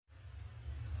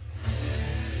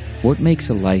What makes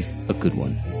a life a good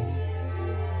one?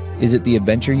 Is it the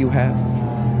adventure you have?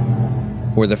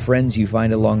 Or the friends you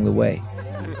find along the way?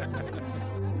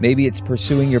 Maybe it's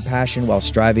pursuing your passion while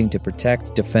striving to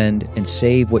protect, defend, and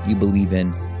save what you believe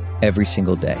in every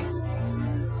single day.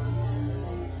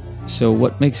 So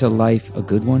what makes a life a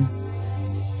good one?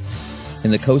 In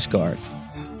the Coast Guard,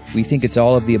 we think it's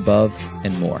all of the above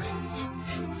and more.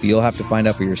 But you'll have to find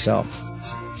out for yourself.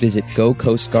 Visit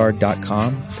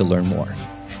gocoastguard.com to learn more.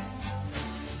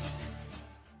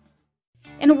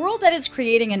 In a world that is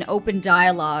creating an open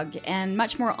dialogue and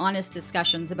much more honest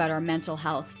discussions about our mental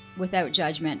health without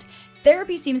judgment,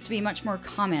 therapy seems to be much more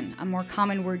common, a more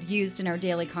common word used in our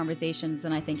daily conversations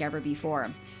than I think ever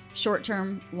before.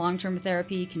 Short-term, long-term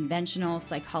therapy, conventional,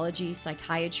 psychology,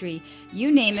 psychiatry, you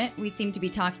name it, we seem to be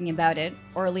talking about it,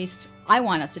 or at least I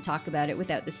want us to talk about it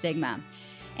without the stigma.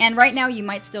 And right now you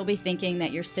might still be thinking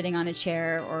that you're sitting on a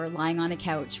chair or lying on a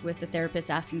couch with the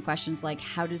therapist asking questions like,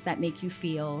 how does that make you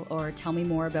feel? Or tell me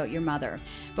more about your mother.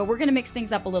 But we're going to mix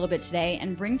things up a little bit today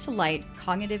and bring to light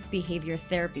cognitive behavior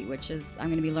therapy, which is, I'm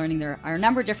going to be learning there are a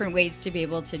number of different ways to be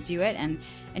able to do it and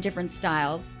different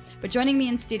styles. But joining me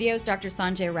in studio is Dr.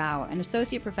 Sanjay Rao, an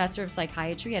associate professor of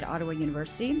psychiatry at Ottawa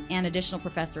University and additional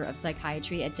professor of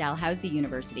psychiatry at Dalhousie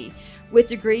University, with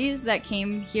degrees that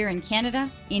came here in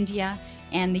Canada, India,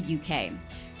 and the UK.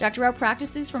 Dr. Rao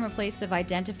practices from a place of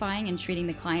identifying and treating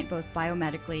the client both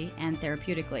biomedically and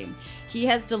therapeutically. He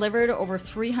has delivered over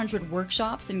 300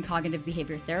 workshops in cognitive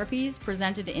behavior therapies,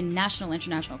 presented in national and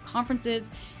international conferences,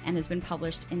 and has been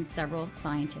published in several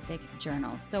scientific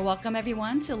journals. So welcome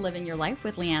everyone to Living Your Life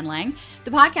with Leanne Lang, the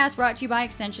podcast brought to you by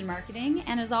Extension Marketing.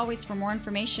 And as always, for more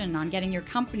information on getting your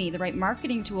company the right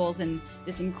marketing tools in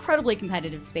this incredibly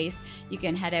competitive space, you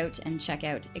can head out and check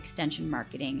out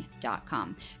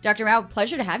extensionmarketing.com. Dr. Rao,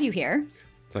 pleasure to have you here.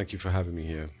 Thank you for having me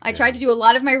here. I tried to do a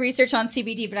lot of my research on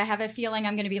CBD, but I have a feeling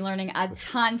I'm going to be learning a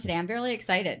ton today. I'm really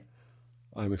excited.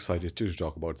 I'm excited too to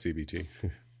talk about CBT.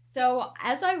 So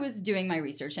as I was doing my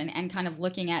research and kind of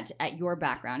looking at your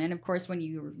background, and of course when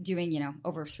you're doing,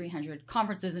 over 300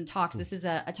 conferences and talks, this is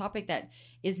a topic that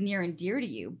is near and dear to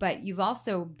you, but you've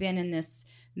also been in this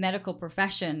medical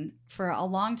profession for a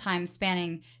long time,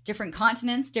 spanning different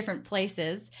continents, different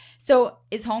places. So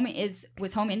was home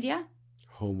India?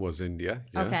 Home was India,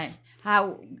 yes. Okay.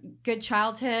 How good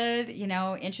childhood,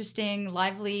 interesting,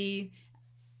 lively,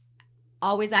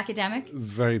 always academic?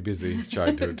 Very busy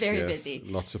childhood. Very busy.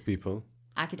 Lots of people.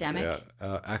 Academic?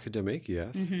 Yeah. Academic,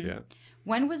 yes. Mm-hmm. Yeah.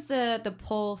 When was the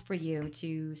pull for you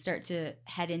to start to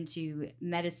head into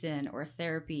medicine or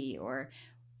therapy, or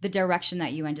the direction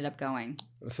that you ended up going?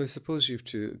 So I suppose you have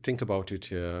to think about it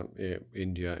here,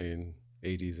 India in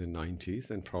 80s and 90s,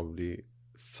 and probably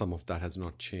some of that has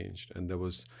not changed. And there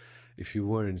was, if you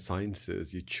were in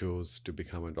sciences, you chose to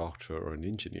become a doctor or an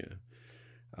engineer.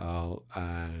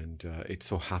 And it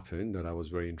so happened that I was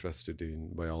very interested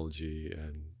in biology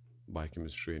and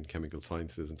biochemistry and chemical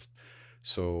sciences. And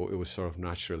so it was sort of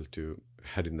natural to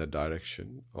head in that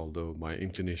direction, although my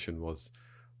inclination was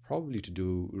probably to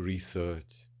do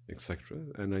research, etc.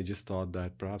 And I just thought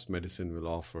that perhaps medicine will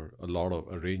offer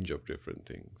a range of different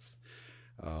things,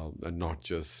 and not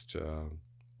just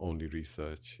only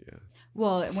research. Yeah.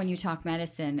 Well, when you talk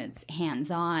medicine, it's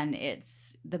hands-on,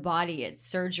 it's the body, it's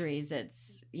surgeries,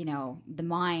 it's the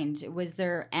mind. Was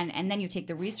there, and then you take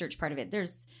the research part of it.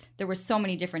 There were so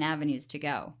many different avenues to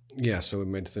go. Yeah, so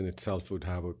medicine itself would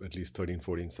have at least 13,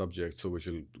 14 subjects, so which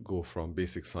will go from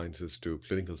basic sciences to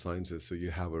clinical sciences. So you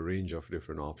have a range of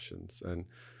different options. And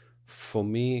for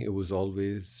me, it was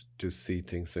always to see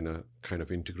things in a kind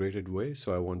of integrated way.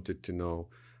 So I wanted to know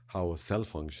how a cell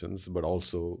functions, but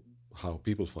also how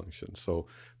people function. So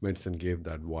medicine gave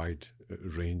that wide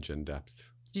range and depth.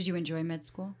 Did you enjoy med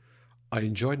school? I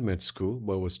enjoyed med school,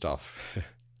 but it was tough.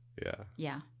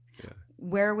 Yeah.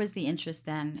 Where was the interest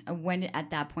then? When at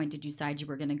that point did you decide you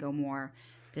were going to go more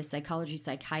the psychology,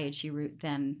 psychiatry route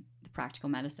than the practical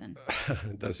medicine?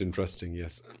 That's interesting,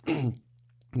 yes.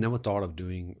 Never thought of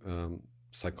doing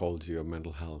psychology or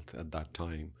mental health at that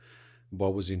time,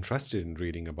 but was interested in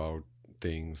reading about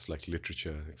things like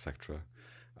literature, etc.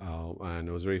 And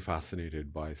I was very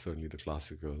fascinated by certainly the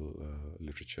classical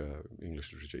literature,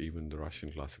 English literature, even the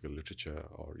Russian classical literature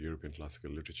or European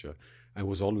classical literature. And it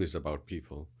was always about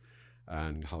people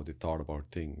and how they thought about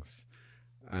things.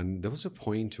 And there was a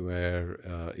point where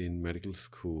in medical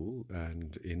school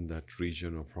and in that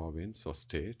region or province or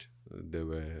state, there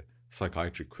were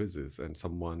psychiatry quizzes, and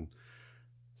someone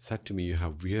said to me, "You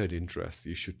have weird interests,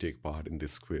 you should take part in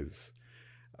this quiz."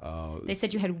 They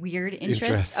said you had weird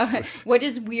interests. What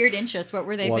is weird interests? What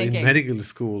were they thinking? In medical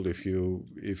school, if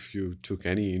you took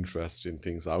any interest in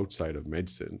things outside of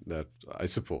medicine, that I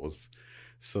suppose.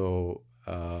 So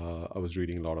I was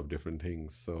reading a lot of different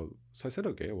things. So I said,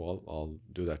 okay, well, I'll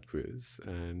do that quiz,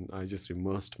 and I just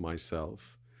immersed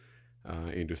myself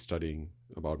into studying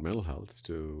about mental health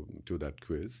to that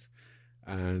quiz,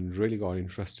 and really got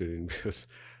interested in because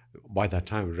by that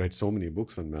time I read so many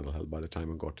books on mental health. By the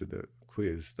time I got to the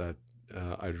quiz, that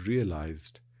I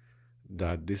realized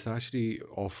that this actually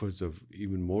offers a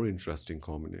even more interesting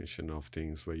combination of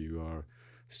things where you are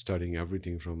studying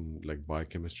everything from like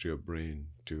biochemistry of brain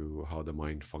to how the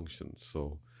mind functions.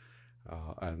 So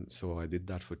I did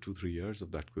that for 2-3 years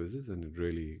of that quizzes, and it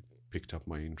really picked up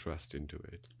my interest into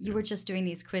it. You were just doing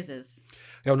these quizzes?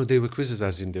 Yeah, no, they were quizzes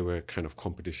as in they were kind of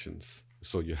competitions.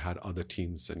 So you had other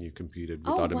teams and you competed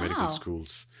with other medical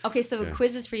schools. Okay, so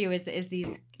quizzes for you is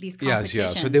these competitions. Yeah.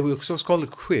 So it's called a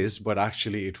quiz, but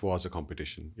actually it was a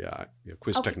competition. Yeah,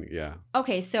 quiz technique. Yeah.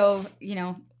 Okay, so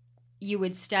you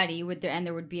would study. Were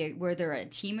there a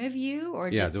team of you, or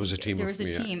just there was a team. There was a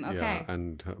team. Okay. Yeah,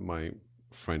 and my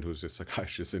friend who's a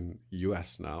psychiatrist in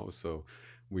US now, so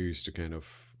we used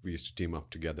to team up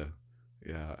together.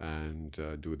 Yeah, and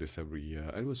do this every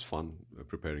year. It was fun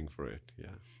preparing for it.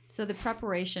 Yeah. So the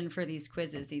preparation for these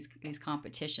quizzes, these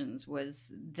competitions,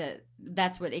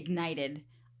 that's what ignited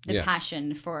the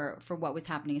passion for what was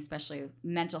happening, especially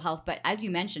mental health. But as you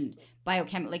mentioned,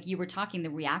 like you were talking, the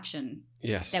reaction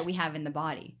that we have in the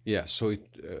body. Yeah. So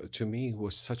it to me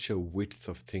was such a width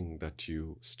of thing that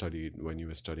you studied when you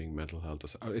were studying mental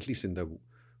health, or at least in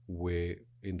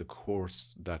the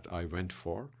course that I went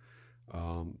for.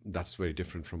 That's very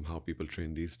different from how people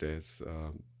train these days.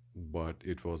 But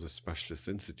it was a specialist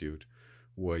institute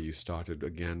where you started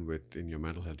again in your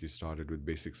mental health, you started with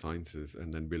basic sciences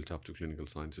and then built up to clinical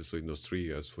sciences. So in those 4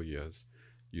 years,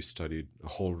 you studied a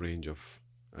whole range of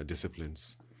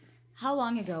disciplines. How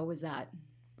long ago was that?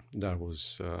 That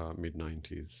was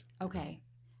mid-90s. Okay.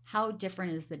 How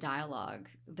different is the dialogue,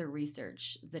 the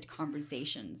research, the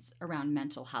conversations around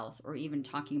mental health, or even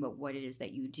talking about what it is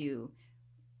that you do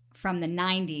from the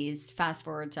 90s, fast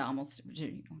forward to almost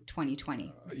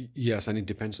 2020? Yes, and it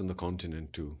depends on the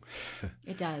continent too.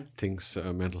 It does.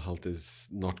 Mental health is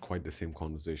not quite the same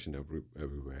conversation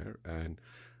everywhere. And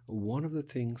one of the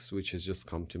things which has just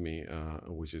come to me,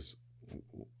 which is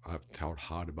I've thought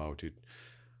hard about it,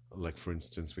 like for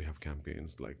instance, we have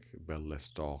campaigns like Bell Let's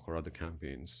Talk or other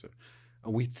campaigns.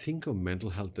 We think of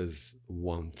mental health as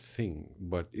one thing,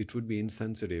 but it would be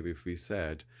insensitive if we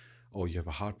said, oh, you have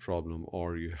a heart problem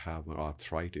or you have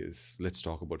arthritis, let's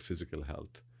talk about physical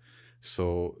health.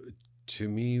 So to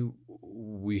me,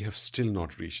 we have still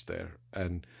not reached there.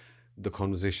 And the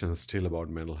conversation is still about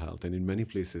mental health. And in many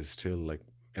places, still like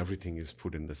everything is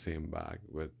put in the same bag.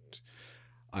 But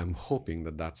I'm hoping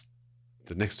that that's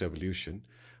the next evolution.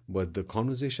 But the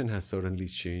conversation has certainly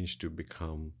changed to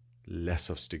become less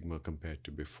of stigma compared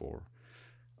to before.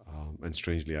 And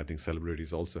strangely, I think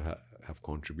celebrities also have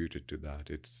contributed to that.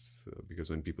 It's because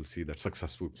when people see that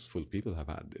successful people have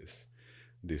had this,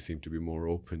 they seem to be more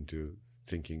open to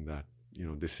thinking that,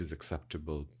 this is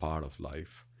acceptable part of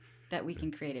life. That we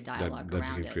can create a dialogue around it.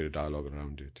 That we can create a dialogue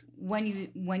around it.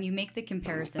 When you make the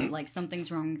comparison, like something's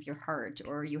wrong with your heart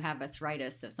or you have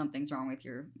arthritis, so something's wrong with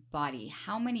your body,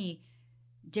 how many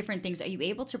different things are you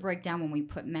able to break down when we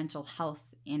put mental health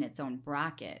in its own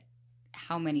bracket?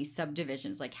 How many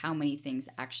subdivisions, like how many things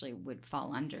actually would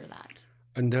fall under that?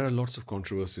 And there are lots of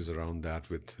controversies around that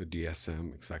with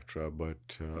DSM, etc.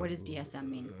 But what does DSM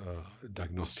mean?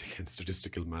 Diagnostic and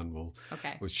Statistical Manual.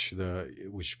 Okay.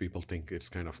 Which people think it's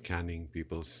kind of canning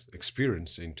people's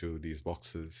experience into these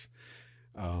boxes.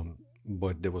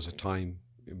 But there was a time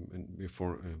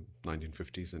before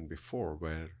 1950s and before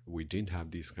where we didn't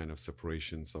have these kind of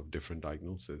separations of different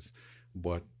diagnoses.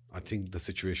 But I think the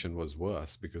situation was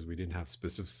worse because we didn't have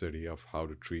specificity of how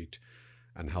to treat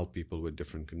and help people with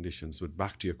different conditions. But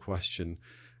back to your question,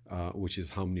 which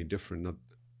is how many different,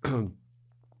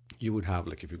 you would have,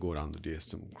 like if you go down the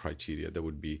DSM criteria, there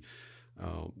would be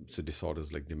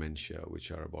disorders like dementia,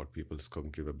 which are about people's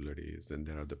cognitive abilities. Then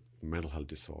there are the mental health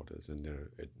disorders and there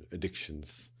are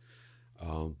addictions.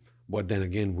 But then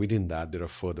again, within that, there are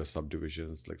further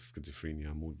subdivisions like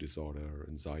schizophrenia, mood disorder,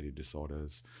 anxiety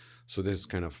disorders. So there's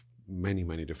kind of many,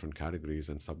 many different categories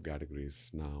and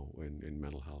subcategories now in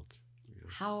mental health. Yeah.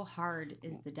 How hard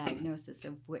is the diagnosis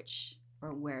of which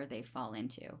or where they fall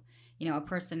into? A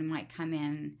person might come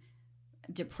in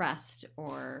depressed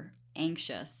or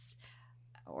anxious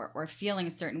or feeling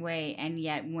a certain way, and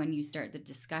yet when you start the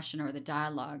discussion or the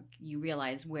dialogue, you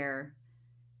realize where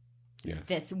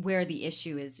Yes. where the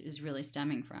issue is really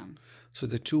stemming from. So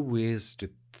there are three ways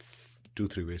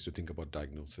to think about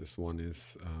diagnosis. One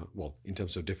is, well, in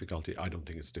terms of difficulty, I don't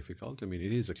think it's difficult. I mean,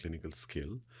 it is a clinical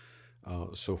skill.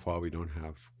 So far, we don't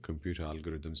have computer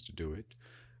algorithms to do it.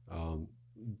 Um,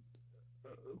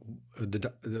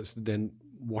 then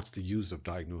what's the use of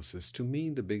diagnosis? To me,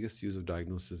 the biggest use of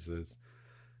diagnosis is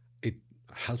it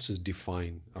helps us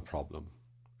define a problem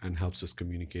and helps us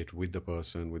communicate with the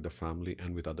person, with the family,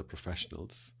 and with other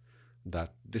professionals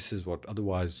that this is what,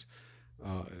 otherwise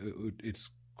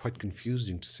it's quite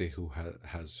confusing to say who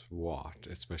has what,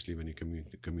 especially when you're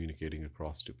communicating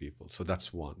across to people. So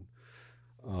that's one.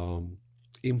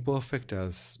 Imperfect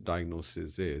as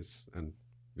diagnosis is, and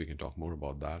we can talk more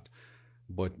about that,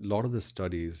 but a lot of the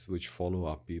studies which follow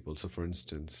up people, so for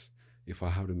instance, if I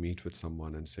have to meet with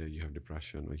someone and say you have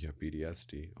depression or you have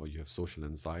PTSD or you have social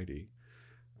anxiety,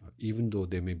 even though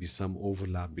there may be some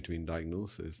overlap between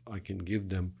diagnoses, I can give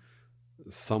them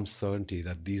some certainty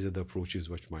that these are the approaches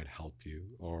which might help you.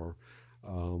 Or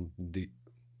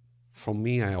from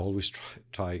me, I always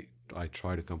try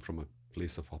to come from a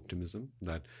place of optimism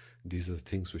that these are the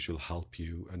things which will help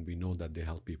you, and we know that they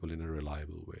help people in a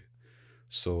reliable way.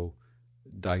 So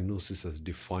diagnosis as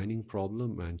defining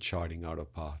problem and charting out a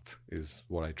path is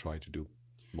what I try to do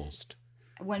most.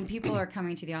 When people are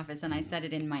coming to the office, and I said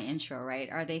it in my intro, right?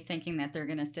 Are they thinking that they're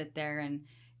going to sit there and,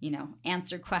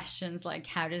 answer questions like,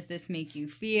 how does this make you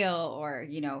feel? Or,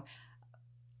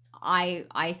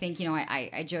 I think,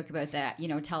 I joke about that,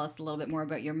 tell us a little bit more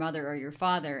about your mother or your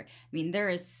father. I mean, there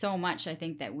is so much, I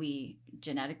think, that we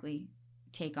genetically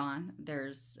take on.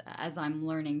 There's, as I'm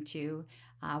learning too,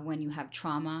 when you have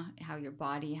trauma, how your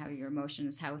body, how your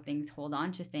emotions, how things hold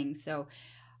on to things. So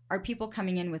are people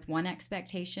coming in with one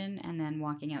expectation and then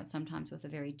walking out sometimes with a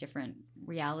very different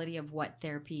reality of what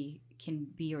therapy can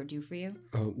be or do for you?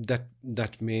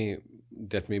 That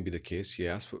may be the case,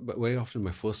 yes. But very often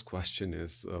my first question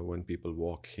is when people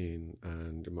walk in,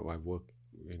 and I work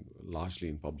largely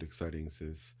in public settings,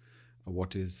 is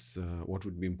what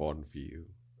would be important for you?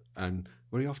 And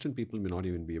very often people may not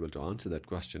even be able to answer that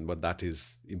question, but that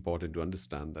is important to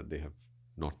understand, that they have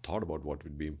not thought about what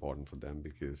would be important for them,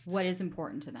 because what is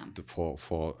important to them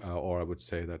or I would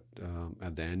say that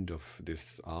at the end of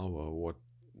this hour, what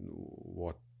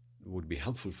would be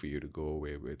helpful for you to go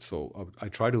away with. So I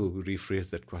try to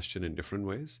rephrase that question in different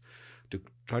ways to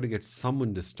try to get some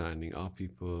understanding. Are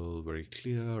people very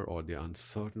clear, or they're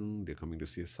uncertain? They're coming to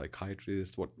see a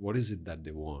psychiatrist. What is it that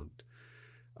they want?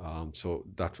 So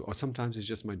that, or sometimes it's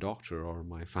just my doctor or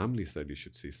my family said you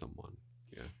should see someone.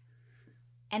 Yeah.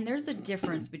 And there's a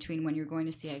difference between when you're going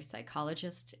to see a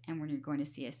psychologist and when you're going to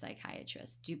see a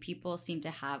psychiatrist. Do people seem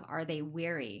to are they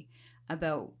wary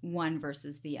about one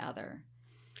versus the other?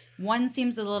 One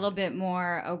seems a little bit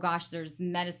more, oh gosh, there's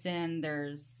medicine,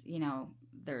 there's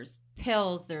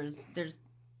pills,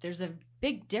 there's a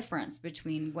big difference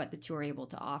between what the two are able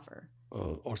to offer.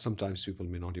 Or sometimes people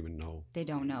may not even know. They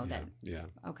don't know that. Yeah.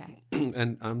 Okay.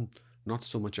 And I'm not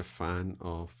so much a fan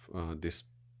of this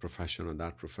profession or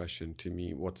that profession. To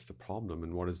me, what's the problem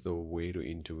and what is the way to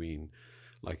intervene?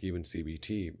 Like even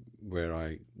CBT, where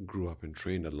I grew up and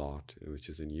trained a lot, which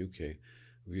is in UK,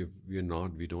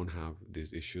 we don't have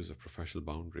these issues of professional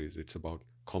boundaries. It's about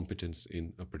competence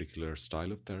in a particular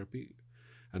style of therapy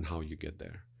and how you get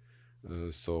there.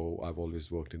 So I've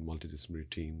always worked in multidisciplinary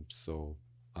teams. So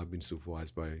I've been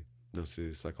supervised by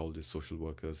nurses, psychologists, social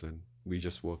workers, and we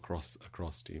just work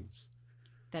across teams.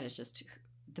 That is just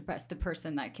the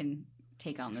person that can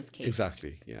take on this case.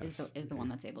 Exactly, yes. Is the one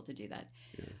that's able to do that.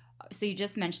 Yeah. So you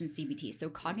just mentioned CBT, so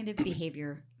cognitive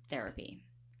behavior therapy.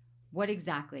 What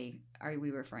exactly are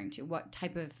we referring to? What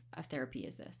type of therapy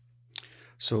is this?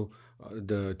 So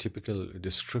the typical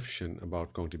description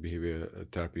about cognitive behavior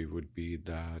therapy would be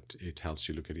that it helps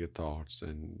you look at your thoughts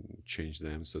and change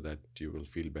them so that you will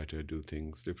feel better, do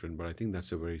things different. But I think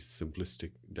that's a very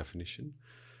simplistic definition.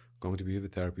 Cognitive behavior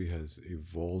therapy has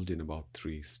evolved in about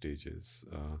 3 stages.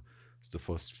 So the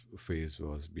first phase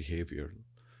was behavior,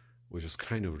 which was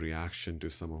kind of reaction to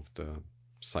some of the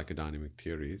psychodynamic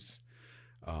theories.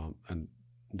 And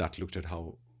that looked at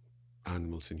how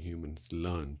animals and humans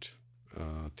learned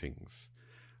things,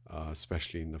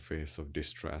 especially in the face of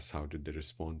distress. How did they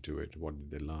respond to it? What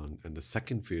did they learn? And the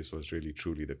second phase was really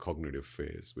truly the cognitive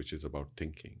phase, which is about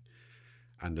thinking.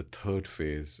 And the third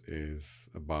phase is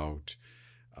about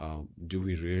do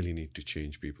we really need to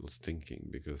change people's thinking,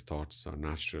 because thoughts are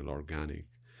natural, organic.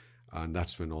 And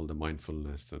that's when all the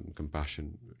mindfulness and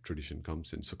compassion tradition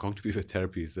comes in. So cognitive behavior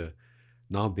therapy is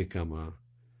now become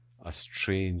a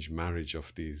strange marriage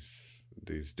of these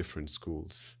different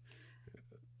schools.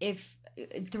 If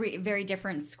three very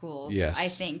different schools, Yes. I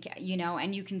think,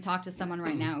 and you can talk to someone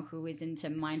right now who is into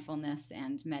mindfulness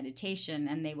and meditation,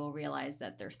 and they will realize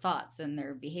that their thoughts and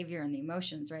their behavior and the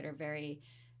emotions, right,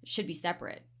 should be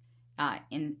separate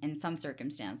in some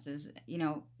circumstances.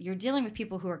 You're dealing with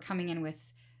people who are coming in with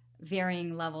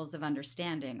varying levels of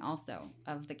understanding also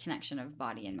of the connection of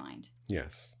body and mind.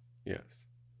 Yes.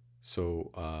 So,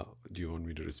 do you want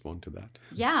me to respond to that?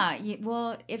 Yeah,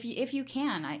 well, if you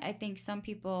can, I think some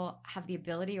people have the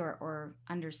ability or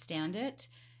understand it,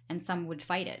 and some would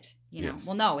fight it. Yes.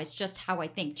 Well, no, it's just how I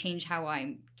think. Change how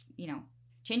I'm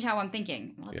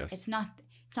thinking. Well, Yes. it's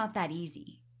not that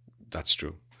easy. That's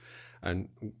true. And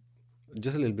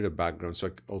just a little bit of background. So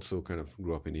I also kind of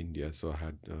grew up in India. So I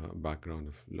had a background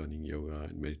of learning yoga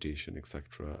and meditation,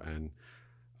 etc. And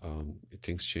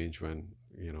things change when,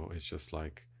 it's just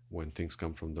like when things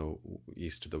come from the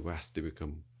east to the west, they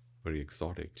become very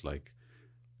exotic. Like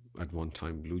at one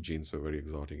time, blue jeans were very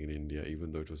exotic in India,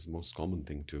 even though it was the most common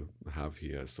thing to have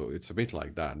here. So it's a bit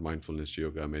like that. Mindfulness,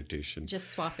 yoga, meditation.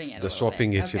 Just swapping it.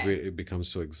 It becomes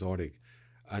so exotic.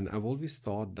 And I've always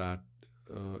thought that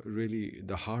really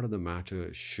the heart of the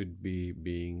matter should be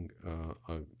being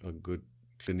a good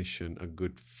clinician, a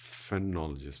good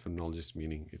phenomenologist. Phenomenologist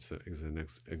meaning it's an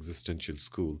existential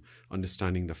school,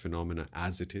 understanding the phenomena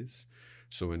as it is.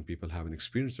 So when people have an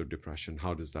experience of depression,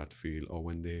 how does that feel? Or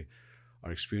when they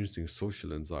are experiencing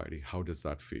social anxiety, how does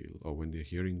that feel? Or when they're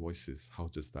hearing voices, how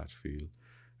does that feel?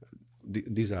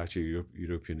 These are actually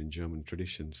European and German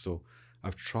traditions. So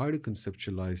I've tried to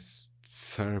conceptualize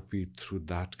therapy through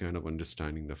that kind of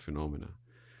understanding the phenomena.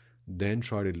 Then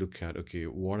try to look at, okay,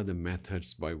 what are the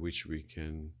methods by which we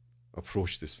can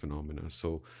approach this phenomena?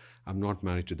 So I'm not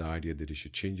married to the idea that you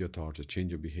should change your thoughts or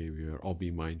change your behavior or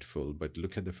be mindful, but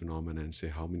look at the phenomena and say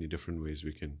how many different ways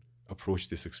we can approach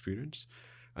this experience.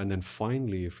 And then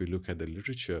finally, if we look at the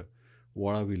literature,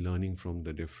 what are we learning from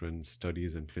the different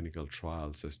studies and clinical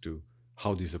trials as to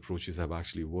how these approaches have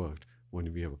actually worked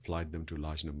when we have applied them to a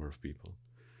large number of people?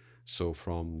 So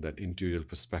from that individual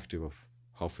perspective of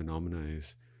how phenomena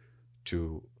is,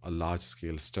 to a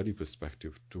large-scale study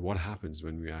perspective, to what happens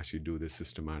when we actually do this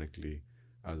systematically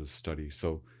as a study.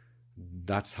 So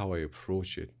that's how I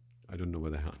approach it. I don't know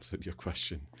whether I answered your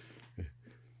question.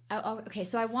 Okay,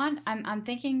 so I'm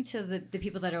thinking to the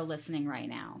people that are listening right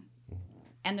now,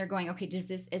 and they're going, okay, is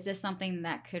this something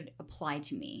that could apply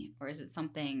to me, or is it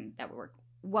something that would work?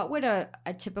 What would a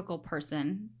typical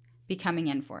person be coming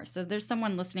in for? So there's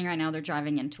someone listening right now, they're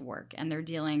driving into work, and they're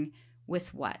dealing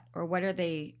with what? Or what are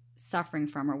they suffering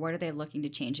from, or what are they looking to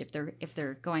change if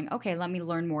they're going, okay, let me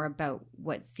learn more about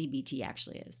what CBT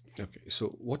actually is? Okay, so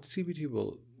what CBT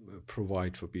will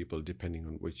provide for people, depending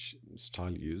on which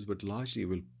style you use, but largely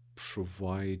will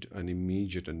provide an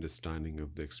immediate understanding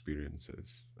of the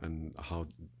experiences and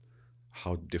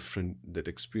how different that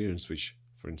experience, which,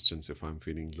 for instance, if I'm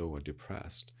feeling low or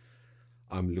depressed,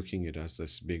 I'm looking at it as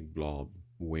this big blob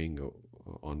weighing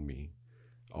on me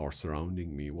or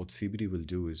surrounding me. What CBT will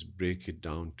do is break it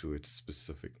down to its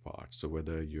specific parts. So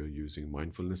whether you're using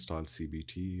mindfulness style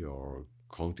CBT or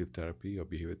cognitive therapy or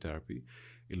behavior therapy,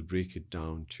 it'll break it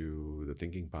down to the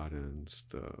thinking patterns,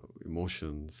 the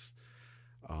emotions,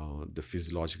 the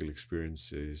physiological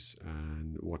experiences,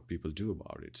 and what people do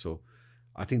about it. So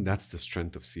I think that's the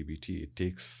strength of CBT. It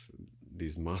takes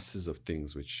these masses of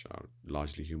things which are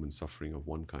largely human suffering of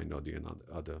one kind or the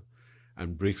other,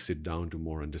 and breaks it down to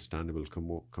more understandable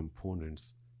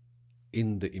components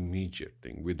in the immediate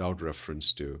thing without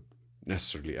reference to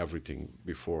necessarily everything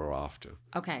before or after.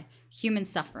 Okay. Human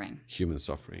suffering,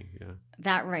 yeah.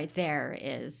 That right there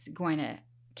is going to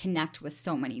connect with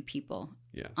so many people.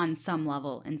 Yes. On some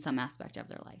level, in some aspect of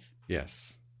their life.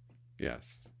 Yes.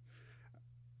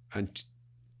 And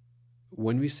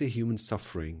when we say human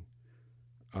suffering,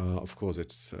 of course,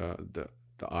 it's the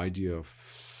idea of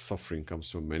suffering comes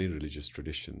from many religious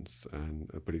traditions, and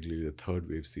particularly the third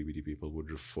wave CBT people would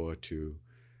refer to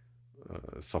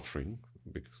suffering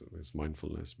because it's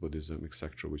mindfulness, Buddhism,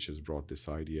 etc., which has brought this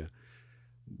idea.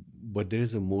 But there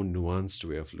is a more nuanced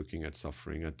way of looking at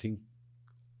suffering. I think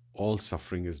all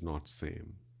suffering is not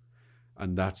same,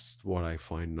 and that's what I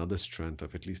find another strength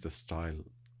of at least the style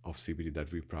of CBT that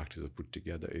we practice or put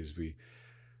together is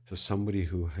so somebody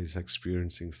who is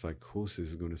experiencing psychosis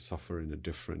is going to suffer in a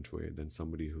different way than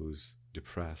somebody who's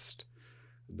depressed,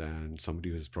 than somebody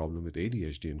who has a problem with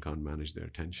ADHD and can't manage their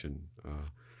attention.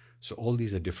 So all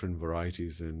these are different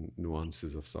varieties and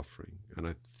nuances of suffering, and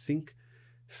I think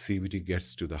CBT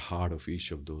gets to the heart of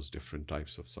each of those different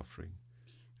types of suffering.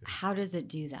 How does it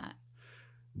do that?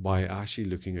 by actually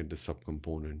looking at the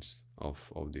subcomponents of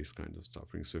these kinds of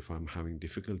sufferings. So if I'm having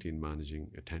difficulty in managing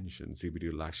attention,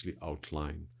 CBT will actually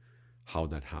outline how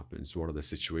that happens, what are the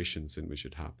situations in which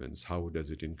it happens, how does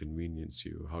it inconvenience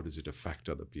you, how does it affect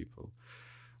other people.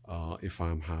 If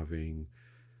I'm having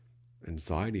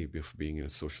anxiety of being in a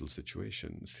social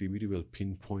situation, CBT will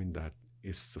pinpoint that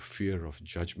it's the fear of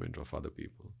judgment of other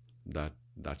people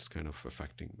that's kind of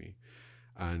affecting me.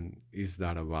 And is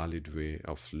that a valid way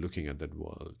of looking at that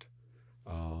world?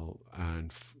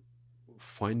 And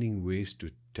finding ways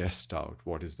to test out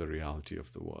what is the reality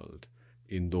of the world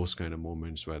in those kind of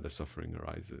moments where the suffering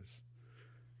arises.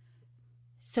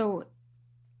 So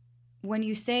when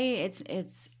you say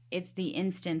it's the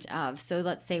instant of, so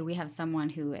let's say we have someone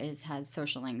who has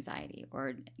social anxiety,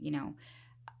 or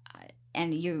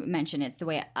and you mentioned it's the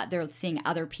way they're seeing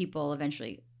other people.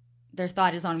 Eventually their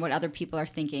thought is on what other people are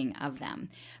thinking of them,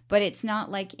 but it's not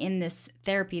like in this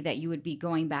therapy that you would be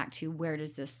going back to where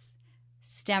does this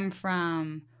stem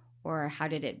from, or how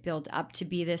did it build up to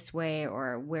be this way,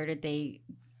 or where did they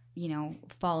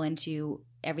fall into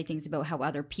everything's about how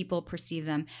other people perceive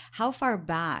them. How far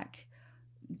back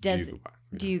do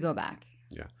you go back?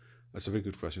 Yeah, that's a very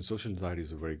good question. Social anxiety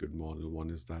is a very good model. One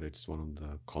is that it's one of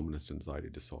the commonest anxiety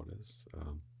disorders.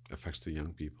 Affects the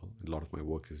young people. A lot of my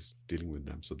work is dealing with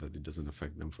them so that it doesn't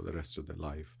affect them for the rest of their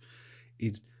life.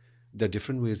 There are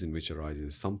different ways in which it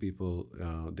arises. Some people,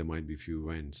 there might be few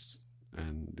events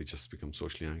and they just become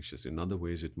socially anxious. In other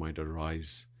ways, it might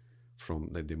arise from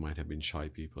that they might have been shy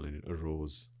people, and it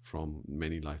arose from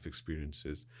many life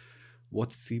experiences. What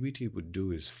CBT would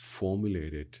do is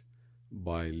formulate it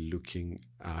by looking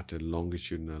at a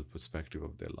longitudinal perspective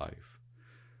of their life,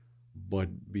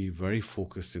 but be very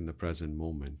focused in the present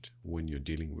moment when you're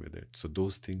dealing with it. So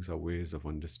those things are ways of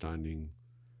understanding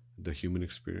the human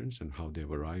experience and how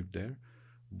they've arrived there.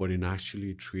 But in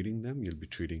actually treating them, you'll be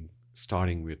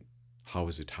starting with how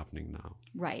is it happening now?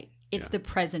 Right. It's the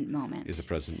present moment. It's the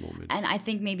present moment. And I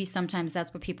think maybe sometimes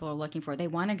that's what people are looking for. They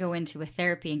want to go into a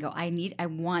therapy and go, I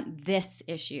want this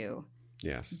issue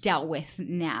dealt with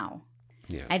now.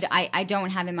 Yes. I don't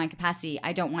have in my capacity.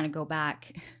 I don't want to go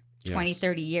back 20,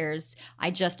 30 years.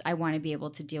 I want to be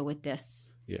able to deal with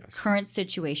this current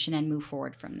situation and move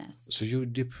forward from this. So you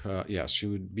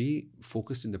would be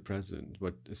focused in the present,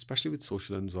 but especially with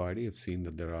social anxiety, I've seen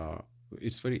that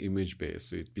it's very image based.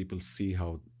 So people see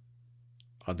how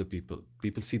other people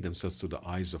see themselves through the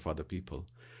eyes of other people.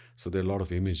 So there are a lot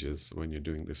of images when you're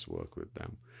doing this work with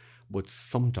them. But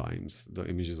sometimes the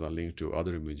images are linked to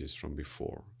other images from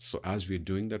before. So as we're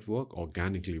doing that work,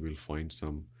 organically we'll find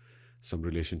some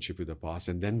relationship with the past,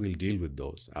 and then we'll deal with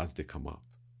those as they come up.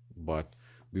 But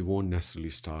we won't necessarily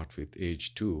start with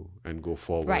age 2 and go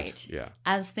forward. Right. Yeah.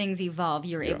 As things evolve,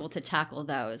 you're able to tackle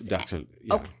those. Definitely.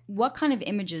 Yeah. What kind of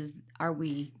images are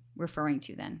we referring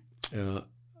to then?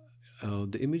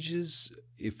 The images,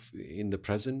 if in the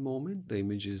present moment, the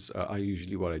images, I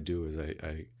usually what I do is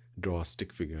I draw a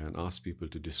stick figure and ask people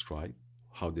to describe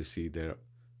how they see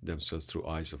themselves through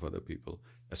eyes of other people,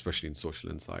 especially in social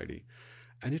anxiety.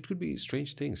 And it could be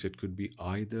strange things. It could be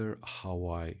either how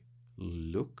I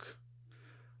look,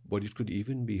 but it could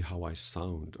even be how I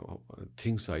sound, or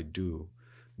things I do.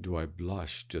 Do I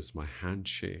blush? Does my hand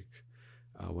shake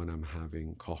when I'm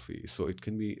having coffee? So it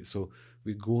can be, so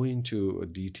we go into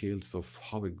details of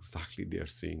how exactly they are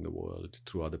seeing the world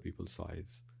through other people's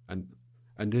eyes. And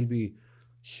there'll be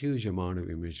huge amount of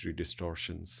imagery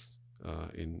distortions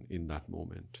in that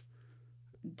moment.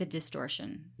 The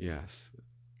distortion. Yes.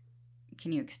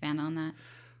 Can you expand on that?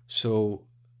 So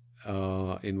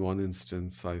in one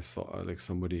instance, I saw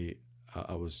somebody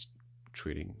I was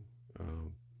treating,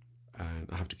 and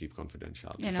I have to keep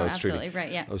confidentiality. Yeah, no, so absolutely,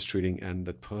 right, yeah. I was treating, and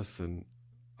that person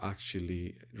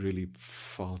actually really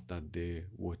felt that they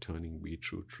were turning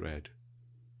beetroot red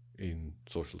in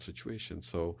social situations.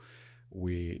 So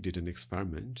we did an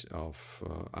experiment of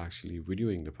actually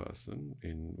videoing the person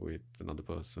with another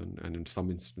person, and in some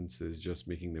instances just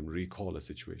making them recall a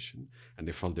situation, and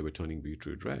they felt they were turning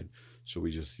beetroot red. So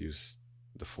we just used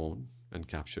the phone and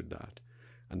captured that.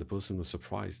 And the person was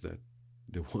surprised that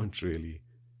they weren't really...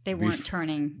 They weren't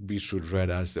turning beetroot red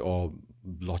as or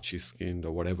blotchy skinned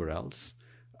or whatever else.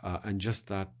 And just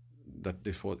that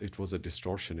it was a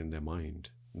distortion in their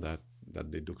mind that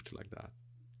they looked like that.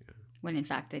 When in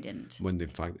fact they didn't.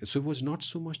 So it was not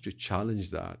so much to challenge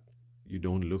that you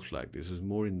don't look like this. It was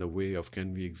more in the way of,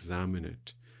 can we examine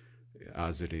it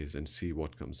as it is and see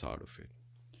what comes out of it.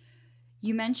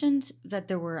 You mentioned that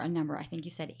there were a number, I think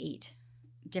you said 8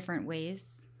 different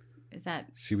ways. Is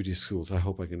that... CBT schools, I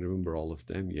hope I can remember all of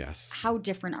them, yes. How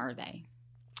different are they?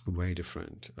 Very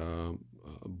different.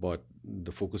 but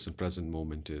the focus on present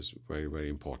moment is very, very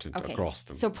important Okay. across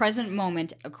them. So present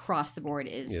moment across the board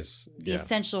is Yes, the yes.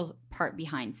 essential part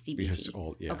behind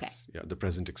CBT. Yes. Okay. Yeah, the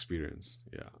present experience.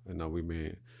 Yeah. And now we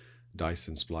may dice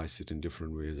and splice it in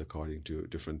different ways according to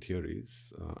different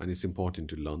theories. And it's important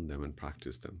to learn them and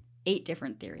practice them. 8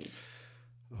 different theories.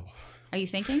 Oh. Are you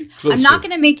thinking? Close I'm not to.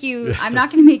 going to make you. I'm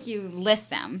not going to make you list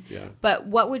them. Yeah. But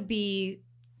what would be?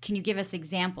 Can you give us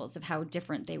examples of how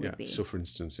different they would be? So, for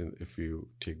instance, if you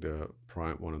take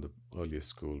one of the earliest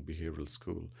school, behavioral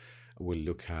school, we'll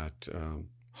look at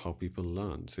how people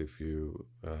learn. So, if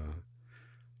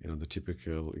the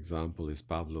typical example is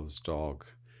Pavlov's dog.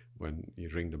 When you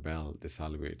ring the bell, they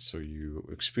salivate. So you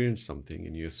experience something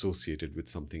and you associate it with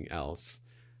something else.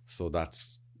 So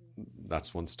that's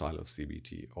one style of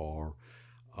CBT. Or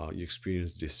you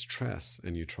experience distress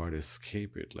and you try to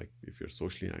escape it. Like if you're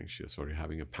socially anxious or you're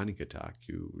having a panic attack,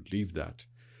 you leave that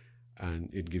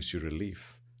and it gives you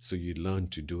relief. So you learn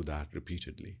to do that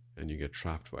repeatedly and you get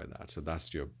trapped by that. So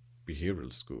that's your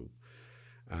behavioral school.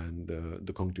 And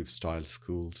the cognitive style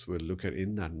schools will look at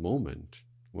in that moment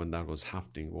when that was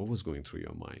happening, what was going through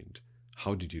your mind?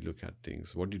 How did you look at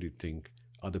things? What did you think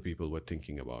other people were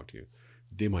thinking about you?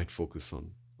 They might focus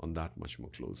on that much more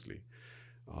closely.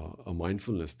 A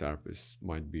mindfulness therapist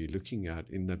might be looking at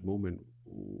in that moment,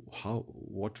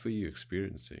 what were you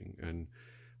experiencing and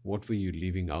what were you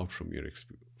leaving out from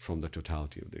the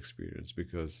totality of the experience?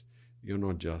 Because you're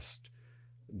not just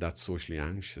that socially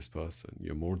anxious person,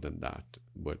 you're more than that,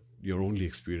 but you're only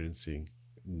experiencing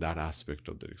that aspect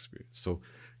of their experience. So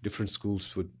different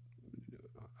schools would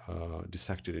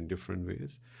dissect it in different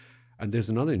ways. And there's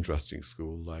another interesting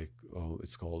school, like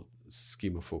it's called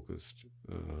schema-focused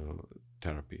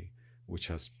therapy, which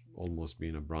has almost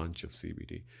been a branch of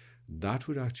CBT. That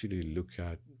would actually look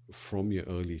at, from your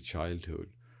early childhood,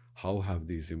 how have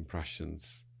these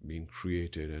impressions been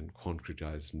created and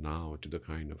concretized now to the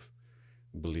kind of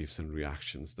beliefs and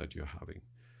reactions that you're having.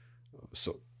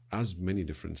 So as many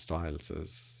different styles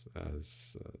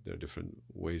as there are different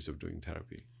ways of doing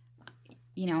therapy.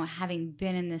 Having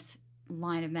been in this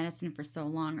line of medicine for so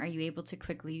long, are you able to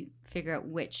quickly figure out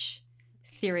which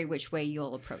way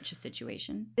you'll approach a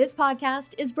situation? This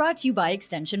podcast is brought to you by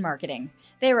Extension Marketing.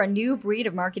 They are a new breed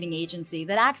of marketing agency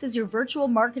that acts as your virtual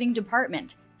marketing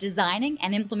department, designing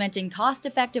and implementing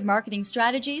cost-effective marketing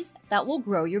strategies that will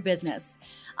grow your business.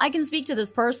 I can speak to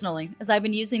this personally, as I've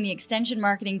been using the Extension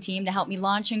Marketing team to help me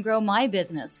launch and grow my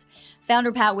business.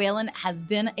 Founder Pat Whalen has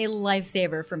been a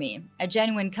lifesaver for me, a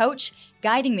genuine coach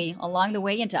guiding me along the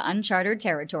way into uncharted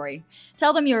territory.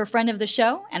 Tell them you're a friend of the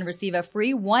show and receive a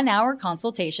free 1-hour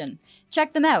consultation.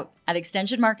 Check them out at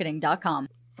extensionmarketing.com.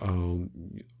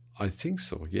 I think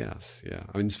so, yes. Yeah.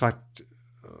 I mean, in fact,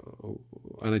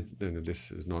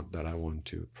 this is not that I want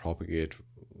to propagate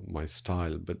my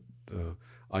style, but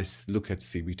I look at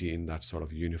CBT in that sort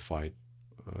of unified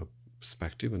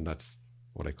perspective, and that's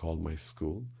what I call my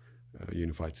school,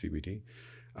 unified CBT.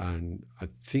 And I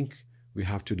think we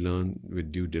have to learn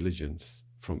with due diligence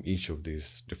from each of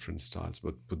these different styles,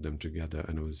 but put them together.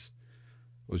 And I was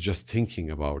just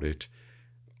thinking about it.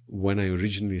 When I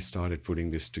originally started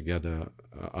putting this together,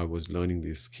 I was learning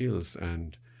these skills.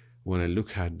 And when I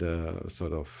look at the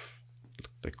sort of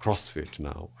like CrossFit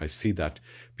now, I see that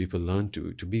people learn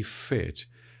to be fit.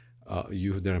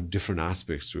 There are different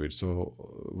aspects to it. So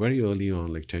very early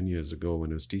on, like 10 years ago,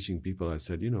 when I was teaching people, I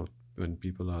said, when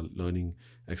people are learning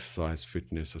exercise,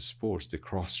 fitness, or sports, they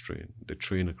cross-train. They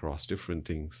train across different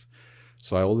things.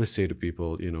 So I always say to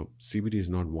people, CBT is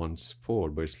not one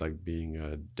sport, but it's like being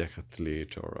a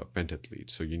decathlete or a pentathlete.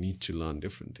 So you need to learn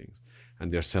different things.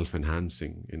 And they're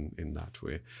self-enhancing in that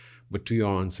way. But to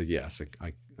your answer, yes,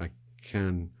 I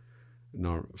can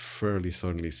now fairly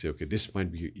certainly say, okay, this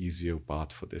might be an easier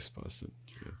path for this person.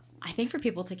 Yeah. I think for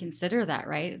people to consider that,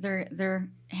 right? They're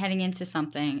heading into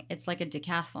something. It's like a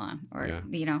decathlon or,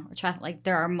 like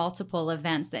there are multiple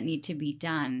events that need to be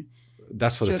done.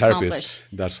 That's for the therapist.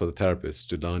 That's for the therapist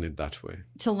to learn it that way.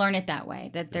 To learn it that way,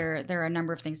 that there are a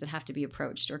number of things that have to be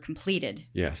approached or completed.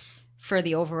 Yes. For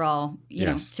the overall,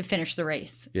 to finish the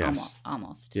race. Yes.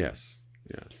 Almost. Yes.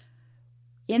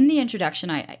 In the introduction,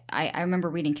 I remember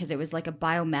reading, because it was like a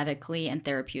biomedically and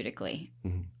therapeutically.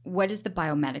 Mm-hmm. What is the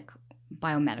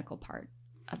biomedical part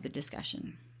of the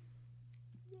discussion?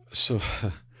 So,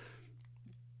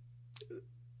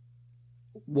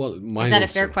 well, is that a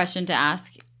fair question to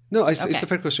ask? No, it's a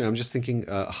fair question. I'm just thinking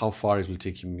how far it will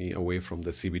take me away from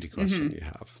the CBT question you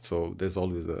have. So there's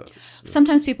always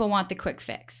Sometimes people want the quick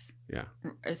fix. Yeah.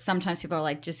 Sometimes people are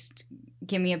like, just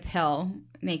give me a pill,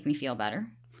 make me feel better.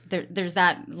 There's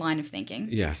that line of thinking.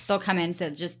 Yes. They'll come in and say,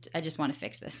 I just want to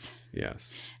fix this.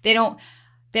 Yes. They don't.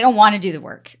 They don't want to do the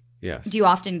work. Yes. Do you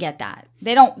often get that?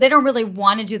 They don't really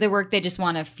want to do the work. They just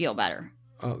want to feel better.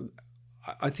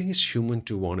 I think it's human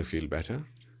to want to feel better,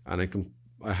 and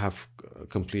I have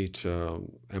complete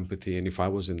empathy. And if I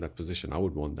was in that position, I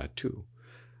would want that too.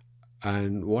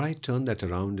 And what I turn that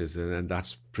around is, and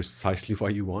that's precisely why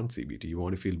you want CBT. You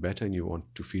want to feel better, and you want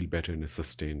to feel better in a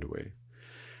sustained way.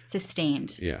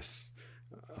 Sustained. Yes.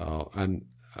 And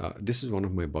this is one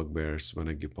of my bugbears when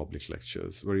I give public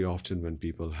lectures. Very often when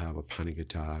people have a panic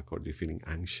attack or they're feeling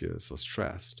anxious or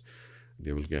stressed,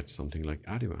 they will get something like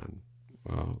Ativan,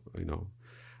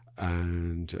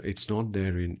 and it's not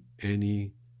there in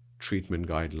any treatment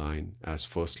guideline as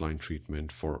first-line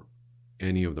treatment for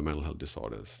any of the mental health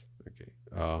disorders. Okay.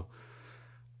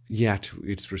 Yet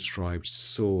it's prescribed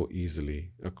so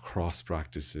easily across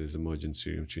practices,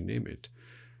 emergency rooms, you name it.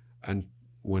 And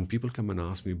when people come and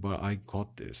ask me, but I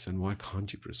got this, and why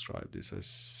can't you prescribe this? I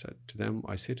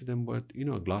say to them, but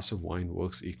a glass of wine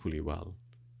works equally well,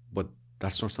 but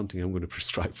that's not something I'm going to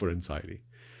prescribe for anxiety.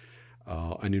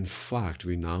 And in fact,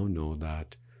 we now know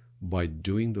that by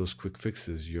doing those quick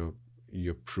fixes, you're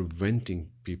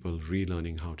preventing people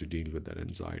relearning how to deal with that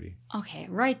anxiety. Okay,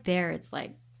 right there, it's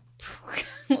like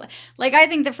I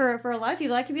think that for a lot of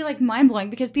people that could be like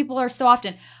mind-blowing, because people are so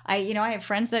often, I have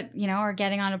friends that are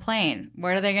getting on a plane.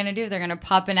 What are they going to do? They're going to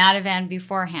pop an Ativan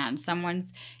beforehand.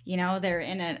 Someone's they're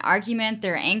in an argument,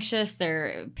 they're anxious,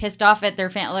 they're pissed off at their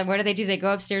family. What do? They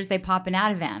go upstairs, they pop an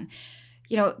Ativan.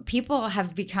 People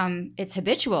have become, it's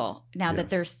habitual now that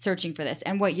they're searching for this.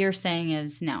 And what you're saying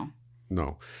is no.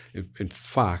 In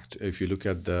fact, if you look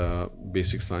at the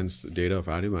basic science data of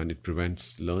Ativan, it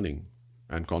prevents learning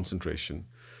and concentration.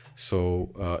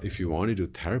 So if you want to do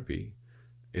therapy,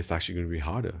 it's actually going to be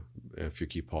harder if you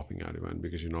keep popping Ativan,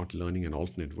 because you're not learning an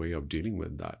alternate way of dealing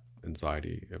with that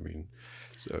anxiety.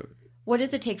 So what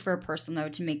does it take for a person, though,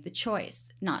 to make the choice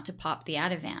not to pop the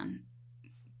Ativan,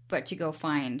 but to go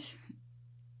find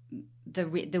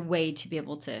the way to be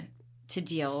able to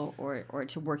deal or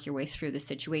to work your way through the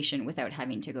situation without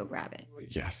having to go grab it?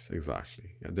 Yes,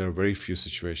 exactly. Yeah, there are very few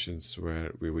situations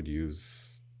where we would use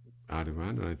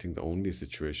Ativan, and I think the only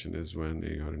situation is when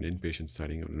you're in an inpatient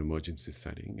setting or an emergency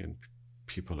setting and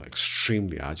people are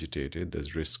extremely agitated,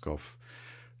 there's risk of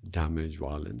damage,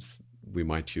 violence. We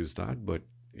might use that, but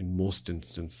in most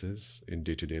instances in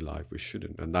day-to-day life we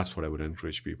shouldn't. And that's what I would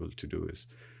encourage people to do, is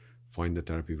find the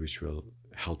therapy which will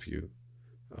help you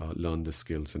learn the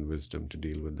skills and wisdom to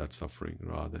deal with that suffering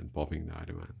rather than popping the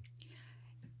Ativan.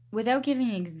 Without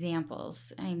giving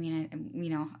examples,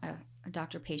 a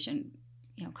doctor-patient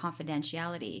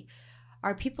confidentiality,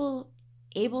 are people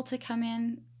able to come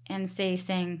in and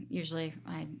saying, usually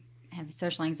I have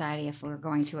social anxiety, if we're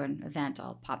going to an event,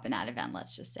 I'll pop an Ativan,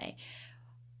 let's just say.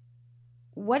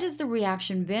 What has the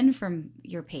reaction been from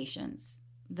your patients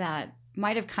that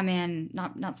might have come in,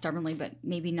 not stubbornly, but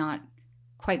maybe not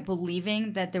quite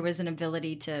believing that there was an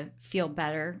ability to feel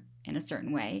better in a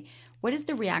certain way? What is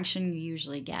the reaction you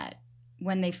usually get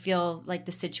when they feel like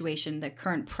the situation, the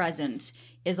current present,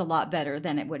 is a lot better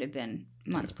than it would have been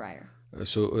months prior?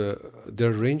 So there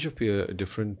are a range of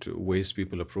different ways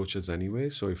people approach us anyway.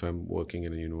 So if I'm working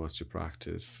in a university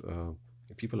practice,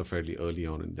 people are fairly early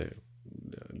on in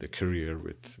their career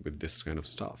with this kind of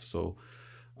stuff. So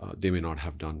they may not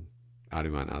have done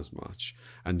Ativan as much.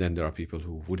 And then there are people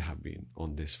who would have been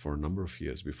on this for a number of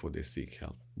years before they seek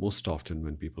help. Most often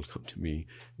when people come to me,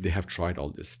 they have tried all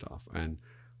this stuff. And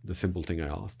the simple thing I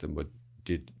ask them, but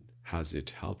has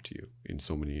it helped you in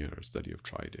so many years that you've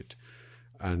tried it?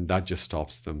 And that just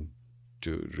stops them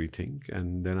to rethink.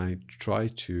 And then I try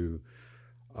to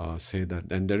say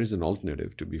that, and there is an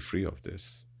alternative to be free of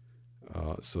this,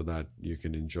 so that you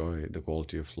can enjoy the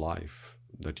quality of life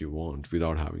that you want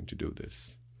without having to do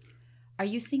this. Are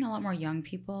you seeing a lot more young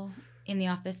people in the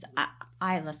office?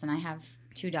 I have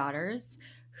 2 daughters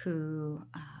who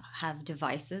have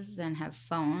devices and have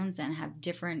phones and have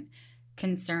different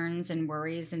concerns and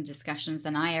worries and discussions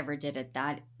than I ever did at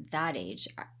that age.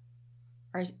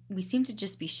 We seem to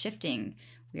just be shifting.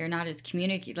 We are not as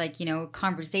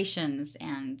conversations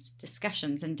and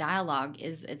discussions and dialogue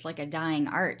it's like a dying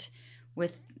art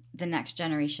with the next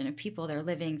generation of people. They're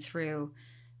living through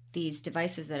these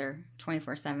devices that are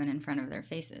 24/7 in front of their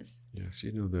faces. Yes,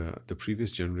 the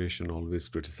previous generation always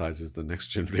criticizes the next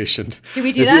generation. Do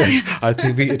we do that? I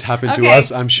think it happened Okay. to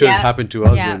us. I'm sure Yeah. it happened to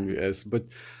us. Yeah. But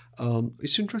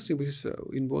it's interesting because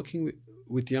in working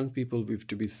with young people, we have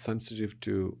to be sensitive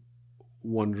to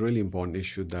one really important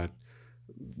issue, that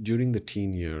during the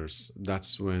teen years,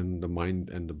 that's when the mind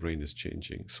and the brain is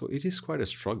changing. So it is quite a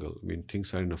struggle.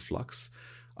 Things are in a flux.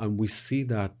 And we see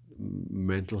that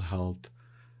mental health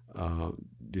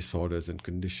disorders and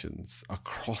conditions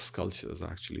across cultures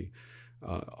actually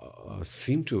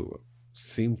seem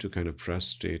to kind of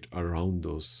prostrate around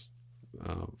those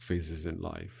phases in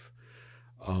life.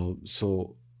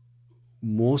 So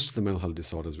most of the mental health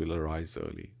disorders will arise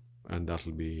early, and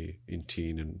that'll be in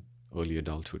teen and early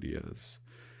adulthood years.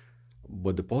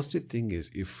 But the positive thing is,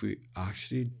 if we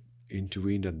actually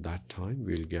intervened at that time,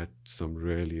 we'll get some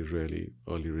really, really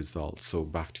early results. So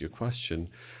back to your question,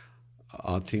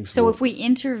 are things... So if we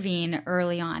intervene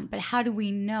early on, but how do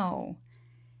we know,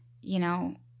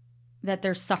 that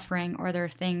they're suffering or there are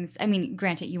things... I mean,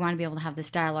 granted, you want to be able to have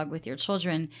this dialogue with your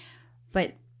children,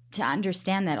 but to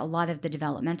understand that a lot of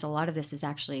this is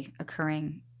actually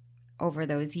occurring over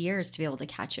those years, to be able to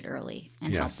catch it early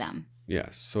and help them.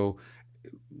 Yes. So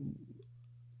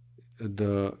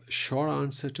the short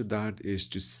answer to that is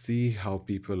to see how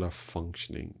people are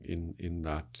functioning in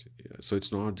that. So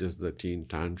it's not just the teen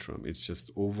tantrum, it's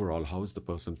just overall, how is the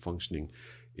person functioning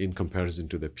in comparison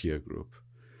to their peer group.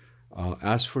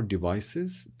 As for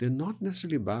devices, they're not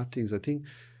necessarily bad things. I think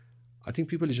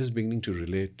people are just beginning to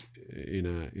relate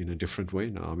in a different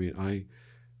way now. I mean, I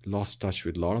lost touch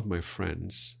with a lot of my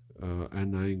friends,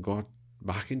 and I got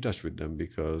back in touch with them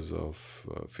because of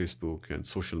Facebook and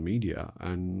social media,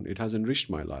 and it has enriched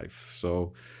my life.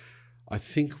 So I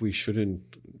think we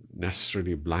shouldn't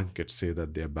necessarily blanket say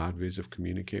that they're bad ways of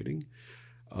communicating.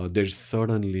 There's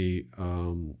certainly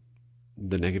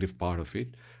the negative part of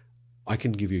it. I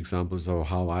can give you examples of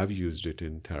how I've used it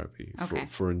in therapy. Okay.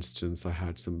 For instance, I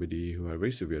had somebody who had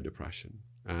very severe depression,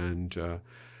 and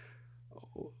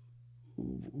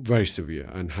very severe,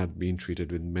 and had been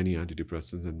treated with many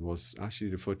antidepressants, and was actually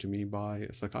referred to me by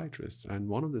a psychiatrist. And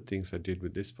one of the things I did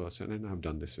with this person, and I've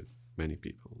done this with many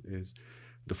people, is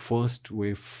the first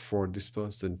way for this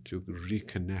person to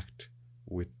reconnect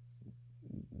with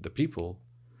the people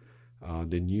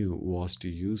they knew was to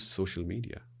use social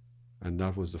media. And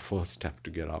that was the first step to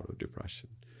get out of depression,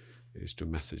 is to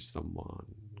message someone,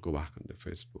 go back on their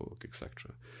Facebook,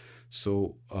 etc.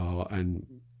 So, and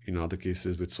in other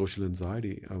cases with social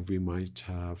anxiety, we might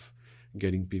have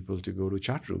getting people to go to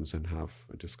chat rooms and have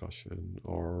a discussion,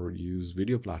 or use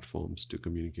video platforms to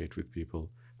communicate with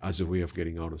people as a way of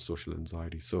getting out of social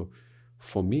anxiety. So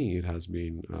for me, it has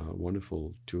been a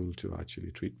wonderful tool to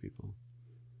actually treat people.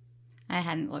 I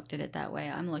hadn't looked at it that way.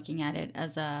 I'm looking at it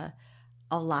as a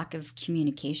lack of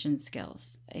communication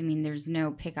skills. I mean, there's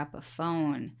no pick up a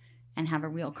phone and have a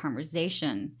real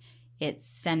conversation. It's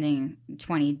sending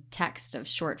 20 texts of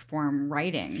short form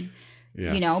writing,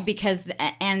 Yes. because,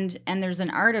 and there's an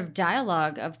art of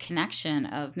dialogue, of connection,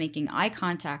 of making eye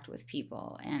contact with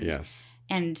people. And, Yes.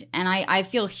 and I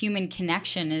feel human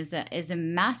connection is a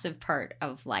massive part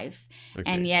of life. Okay.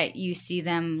 And yet you see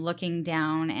them looking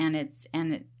down, and it's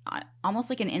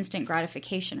almost like an instant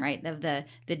gratification, right? Of the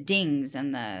dings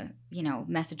and the,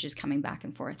 messages coming back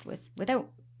and forth without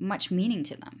much meaning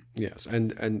to them. Yes,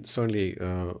 and certainly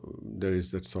there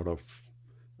is that sort of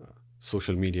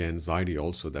social media anxiety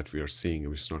also that we are seeing,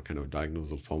 which is not kind of a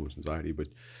diagnosable form of anxiety. But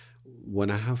when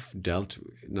I have dealt,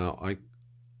 now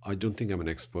I don't think I'm an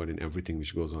expert in everything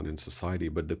which goes on in society,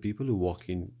 but the people who walk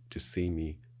in to see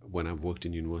me when I've worked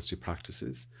in university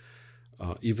practices,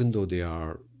 even though they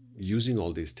are using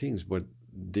all these things, but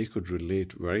they could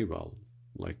relate very well.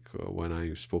 Like when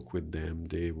I spoke with them,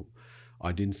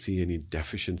 I didn't see any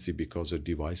deficiency because of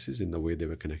devices in the way they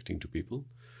were connecting to people.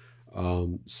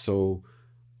 So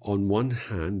on one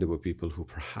hand, there were people who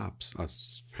perhaps are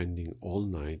spending all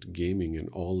night gaming and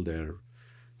all their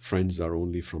friends are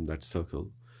only from that circle.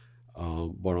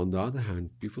 But on the other hand,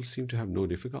 people seem to have no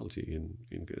difficulty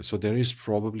in so there is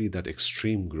probably that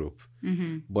extreme group.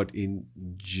 Mm-hmm. But in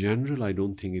general, I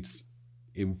don't think it's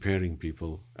impairing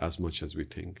people as much as we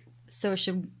think. So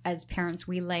should, as parents,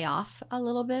 we lay off a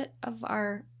little bit of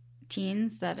our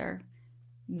teens that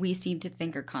we seem to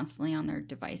think are constantly on their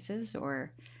devices,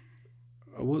 or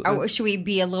should we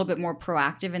be a little bit more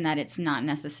proactive in that it's not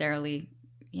necessarily,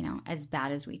 as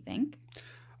bad as we think?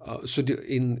 So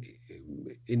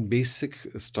in basic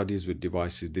studies with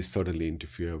devices, they certainly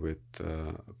interfere with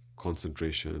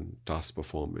concentration, task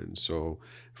performance. So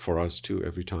for us too,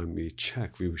 every time we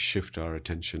check, we shift our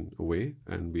attention away,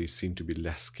 and we seem to be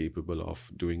less capable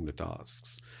of doing the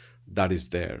tasks. That is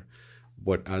there.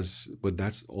 But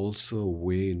that's also a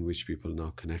way in which people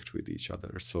now connect with each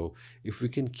other. So if we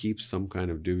can keep some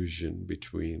kind of division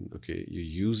between, okay, you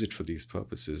use it for these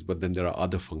purposes, but then there are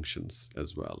other functions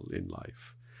as well in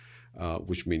life,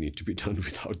 which may need to be done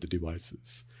without the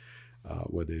devices,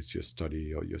 whether it's your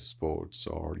study or your sports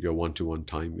or your one-to-one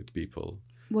time with people.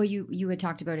 Well, you had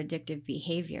talked about addictive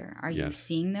behavior. Are you Yes.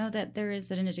 seeing, though, that there is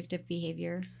an addictive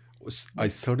behavior? I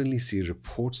certainly see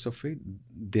reports of it.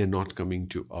 They're not coming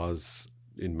to us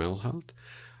in mental health.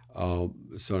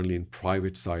 Certainly in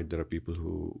private side, there are people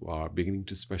who are beginning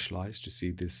to specialize to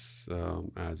see this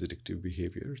as addictive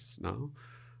behaviors now.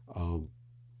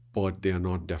 But they are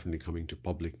not definitely coming to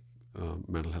public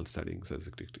mental health settings as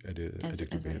addictive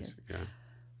behaviors. Yeah.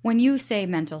 When you say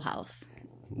mental health,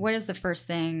 what is the first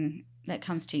thing that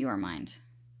comes to your mind?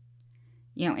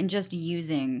 In just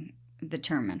using the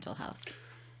term mental health.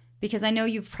 Because I know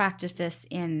you've practiced this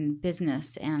in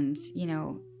business and,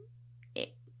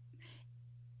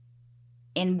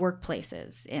 in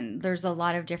workplaces. And there's a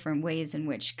lot of different ways in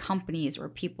which companies or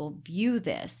people view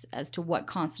this as to what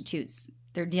constitutes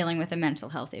they're dealing with a mental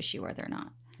health issue or they're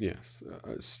not. Yes.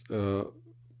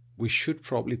 We should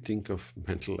probably think of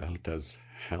mental health as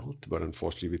health, but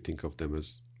unfortunately we think of them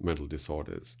as mental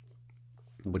disorders.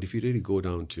 But if you really go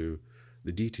down to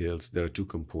the details, there are two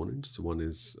components. One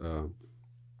is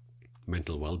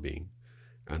mental well-being,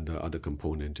 and the other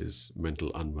component is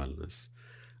mental unwellness.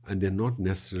 And they're not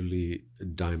necessarily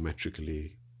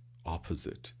diametrically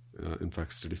opposite. In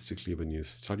fact, statistically, when you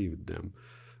study with them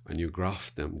and you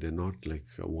graph them, they're not like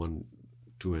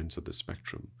two ends of the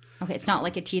spectrum. Okay, it's not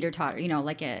like a teeter-totter,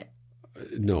 like a...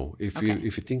 No, if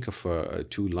you think of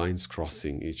two lines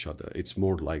crossing each other, it's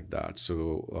more like that.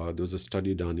 So there was a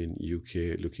study done in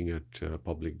UK looking at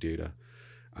public data,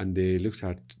 and they looked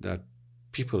at that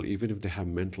people, even if they have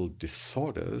mental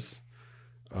disorders,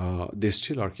 they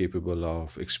still are capable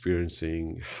of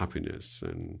experiencing happiness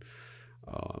and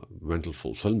mental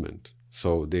fulfillment.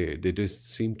 So they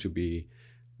just seem to be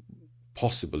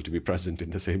possible to be present in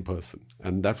the same person.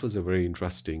 And that was a very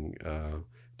interesting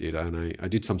data. And I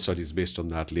did some studies based on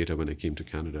that later when I came to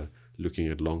Canada, looking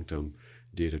at long-term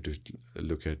data to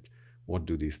look at what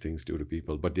do these things do to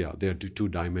people. But yeah, there are two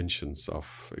dimensions of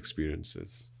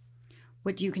experiences.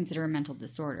 What do you consider a mental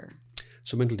disorder?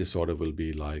 So mental disorder will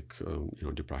be like,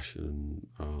 depression,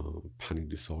 panic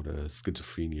disorder,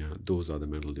 schizophrenia. Those are the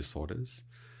mental disorders.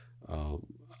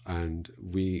 And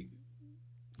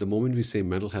the moment we say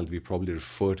mental health, we probably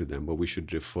refer to them, but we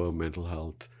should refer mental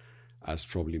health as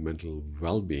probably mental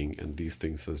well-being and these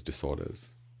things as disorders.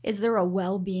 Is there a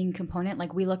well-being component?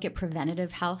 Like we look at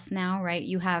preventative health now, right?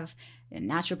 You have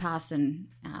naturopaths and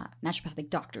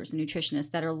naturopathic doctors and nutritionists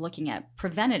that are looking at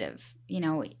preventative.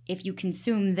 If you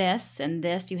consume this and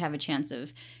this, you have a chance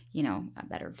of, a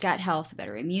better gut health, a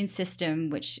better immune system,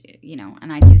 which,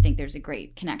 and I do think there's a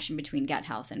great connection between gut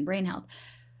health and brain health.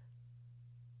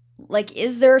 Like,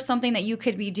 is there something that you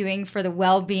could be doing for the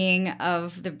well-being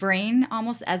of the brain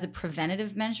almost as a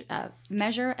preventative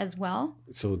measure as well?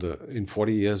 So in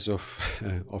 40 years or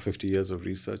 50 years of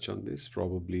research on this,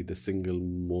 probably the single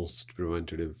most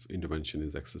preventative intervention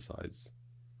is exercise.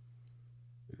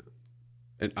 Yeah.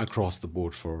 And across the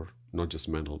board for not just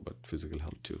mental, but physical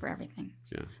health too. For everything.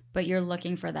 Yeah. But you're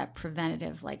looking for that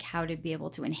preventative, like how to be able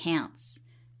to enhance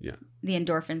the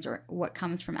endorphins or what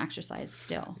comes from exercise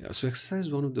still. Yeah, so exercise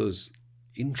is one of those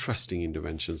interesting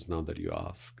interventions now that you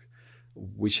ask,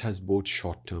 which has both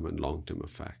short-term and long-term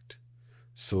effect.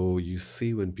 So you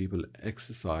see when people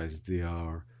exercise, they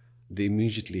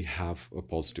immediately have a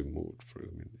positive mood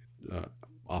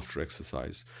after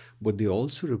exercise, but they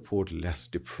also report less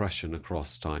depression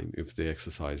across time if they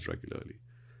exercise regularly.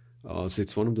 So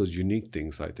it's one of those unique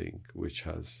things, I think, which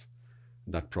has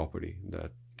that property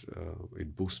that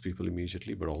it boosts people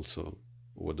immediately, but also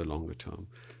over the longer term.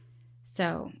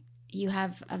 So you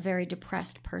have a very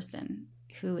depressed person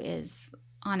who is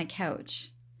on a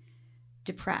couch,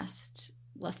 depressed,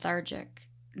 lethargic,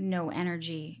 no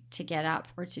energy to get up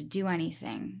or to do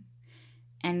anything.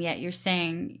 And yet you're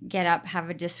saying, get up,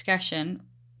 have a discussion,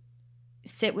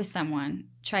 sit with someone,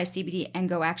 try CBD, and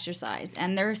go exercise.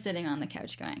 And they're sitting on the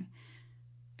couch going,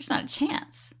 there's not a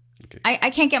chance. Okay. I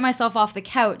can't get myself off the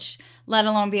couch, let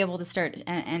alone be able to start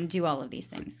and do all of these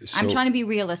things. So, I'm trying to be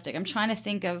realistic. I'm trying to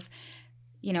think of,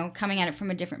 coming at it from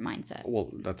a different mindset.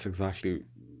 Well, that's exactly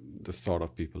the sort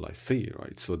of people I see,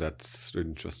 right? So that's really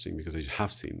interesting because I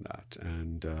have seen that.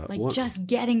 And just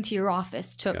getting to your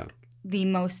office took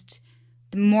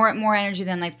more energy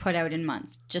than they've put out in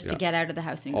months just to get out of the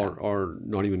house and go. Or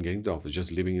not even getting to the office,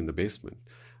 just living in the basement.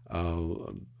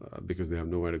 Because they have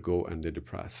nowhere to go and they're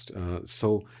depressed.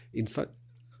 So inside,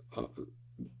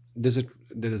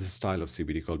 there is a style of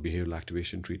CBD called behavioral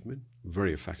activation treatment,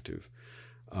 very effective.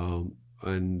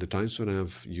 And the times when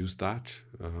I've used that,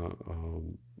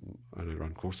 and I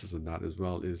run courses on that as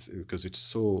well, is because it's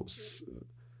so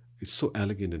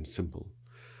elegant and simple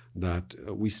that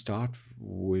we start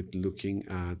with looking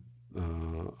at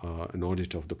an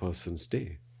audit of the person's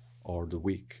day or the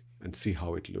week and see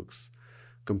how it looks.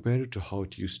 Compare it to how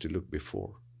it used to look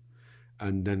before.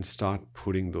 and then start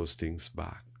putting those things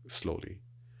back slowly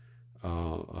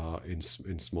in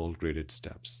small graded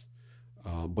steps.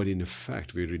 But in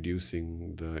effect, we're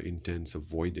reducing the intense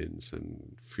avoidance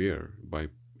and fear by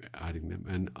adding them.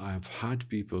 And I've had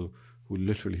people who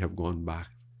literally have gone back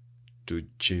to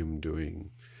gym doing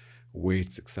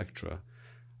weights, etc.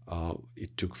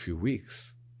 It took a few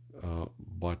weeks,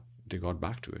 but they got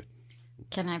back to it.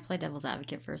 Can I play devil's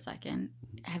advocate for a second?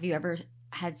 Have you ever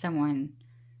had someone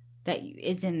that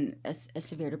is in a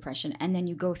severe depression, and then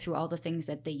you go through all the things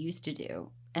that they used to do,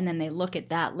 and then they look at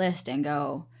that list and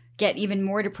get even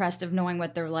more depressed of knowing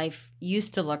what their life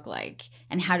used to look like,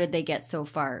 and how did they get so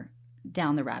far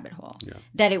down the rabbit hole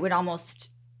that it would almost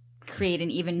create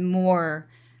an even more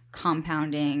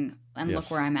compounding, and look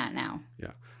where I'm at now.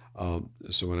 Yeah.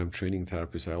 So when I'm training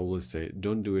therapists, I always say,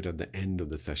 don't do it at the end of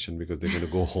the session, because they're going to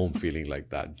go home feeling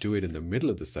like that. Do it in the middle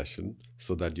of the session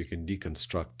so that you can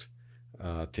deconstruct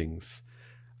things.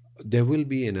 There will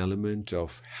be an element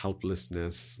of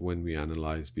helplessness when we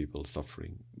analyze people's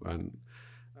suffering. And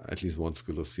at least one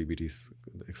school of CBT's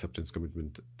acceptance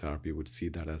commitment therapy would see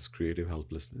that as creative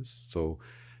helplessness. So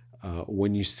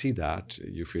when you see that,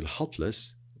 you feel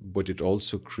helpless, but it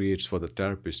also creates for the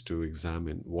therapist to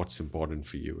examine what's important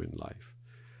for you in life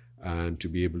and to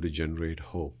be able to generate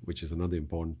hope, which is another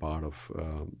important part of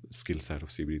skill set of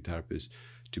CBT therapists,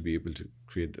 to be able to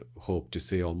create hope, to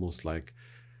say almost like,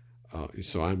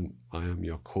 so I am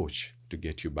your coach to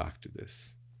get you back to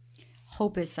this.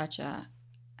 Hope is such an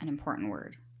important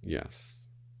word. Yes.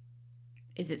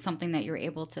 Is it something that you're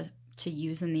able to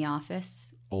use in the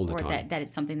office? All the time. Or that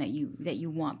it's something that you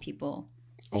want people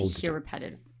to hear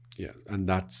repetitive? Yeah, and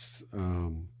that's, I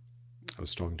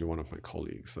was talking to one of my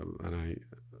colleagues, and I,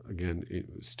 again,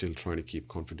 still trying to keep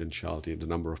confidentiality in the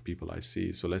number of people I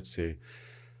see. So let's say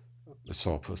I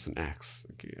saw a person X,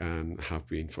 okay, and have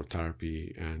been for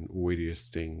therapy and various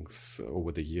things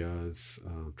over the years,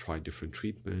 tried different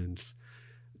treatments.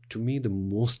 To me, the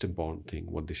most important thing,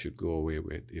 what they should go away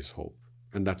with, is hope.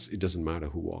 And it doesn't matter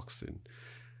who walks in.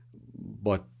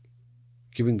 But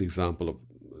giving the example of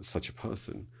such a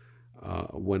person,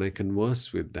 when I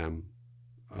converse with them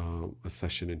a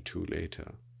session and two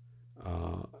later,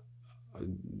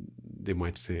 they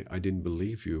might say, I didn't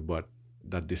believe you, but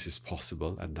that this is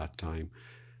possible at that time.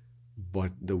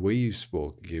 But the way you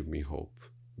spoke gave me hope,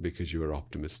 because you were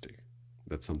optimistic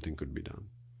that something could be done.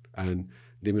 And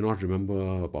they may not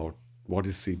remember about what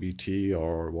is CBT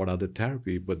or what other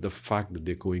therapy, but the fact that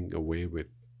they're going away with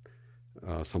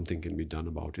something can be done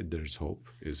about it, there's hope,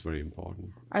 is very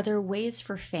important. Are there ways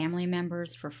for family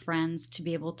members, for friends, to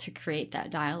be able to create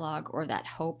that dialogue or that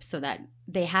hope so that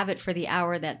they have it for the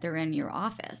hour that they're in your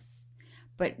office,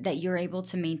 but that you're able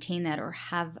to maintain that, or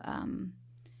have,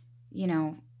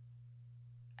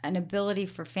 an ability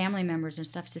for family members and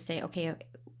stuff to say, okay,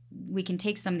 we can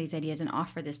take some of these ideas and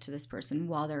offer this to this person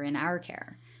while they're in our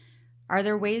care? Are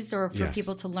there ways for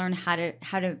people to learn how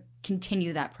to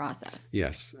continue that process?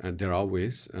 Yes, and there are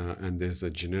ways, and there's a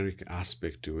generic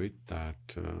aspect to it that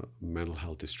mental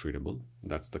health is treatable.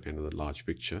 That's the kind of the large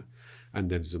picture. And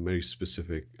there's a very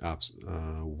specific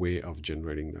way of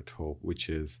generating that hope, which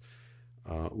is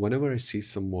whenever I see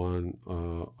someone,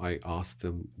 I ask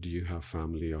them, do you have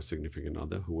family or significant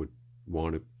other who would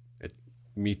want to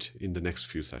meet in the next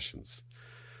few sessions?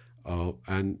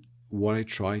 And what I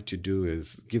try to do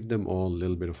is give them all a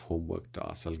little bit of homework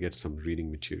tasks. I'll get some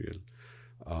reading material,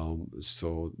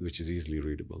 which is easily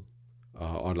readable.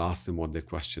 I'll ask them what their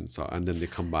questions are, and then they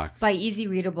come back. By easy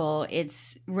readable,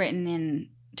 it's written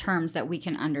in terms that we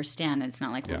can understand. It's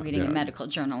not like we're reading a medical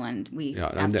journal and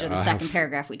after the second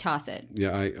paragraph we toss it.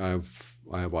 Yeah,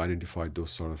 I have identified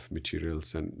those sort of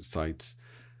materials and sites.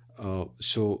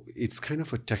 So it's kind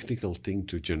of a technical thing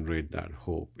to generate that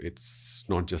hope. It's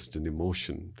not just an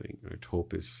emotion thing, right?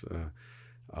 Hope is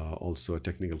also a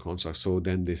technical construct. So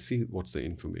then they see what's the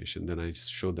information. Then I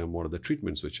show them what are the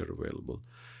treatments which are available.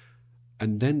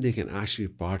 And then they can actually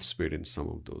participate in some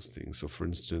of those things. So for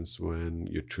instance, when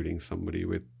you're treating somebody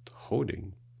with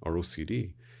hoarding or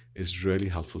OCD, it's really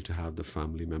helpful to have the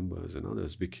family members and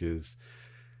others, because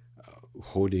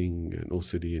hoarding and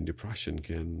OCD and depression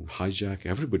can hijack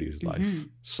everybody's life.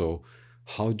 So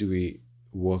how do we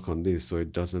work on this so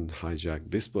it doesn't hijack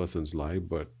this person's life,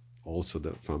 but also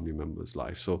the family member's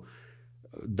life? So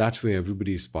that way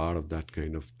everybody is part of that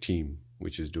kind of team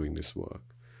which is doing this work.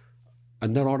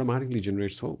 And that automatically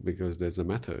generates hope, because there's a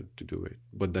method to do it.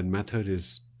 But that method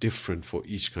is different for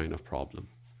each kind of problem,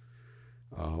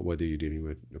 whether you're dealing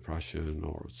with depression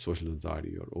or social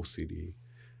anxiety or OCD.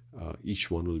 Each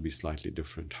one will be slightly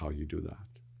different how you do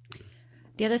that.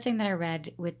 The other thing that I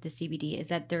read with the CBD is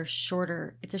that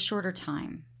it's a shorter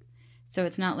time. So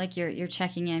it's not like you're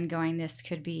checking in going, this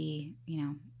could be,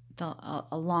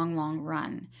 a long, long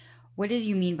run. What did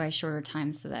you mean by shorter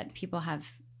time so that people have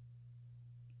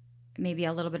maybe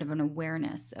a little bit of an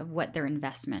awareness of what their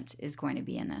investment is going to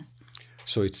be in this?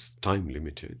 So it's time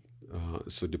limited.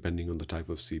 So depending on the type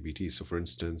of CBT. So for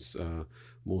instance,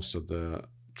 most of the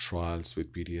trials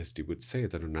with PTSD would say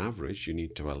that on average you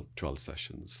need 12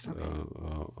 sessions.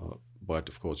 Okay. But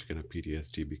of course you can have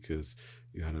PTSD because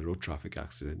you had a road traffic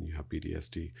accident. You have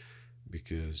PTSD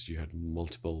because you had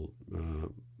multiple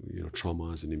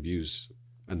traumas and abuse,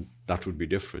 and that would be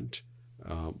different.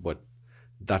 But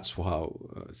that's how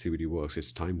CBT works.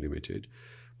 It's time limited.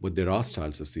 But there are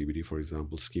styles of CBT, for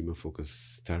example,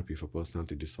 schema-focused therapy for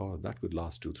personality disorder, that could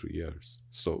last 2-3 years.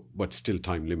 So, but still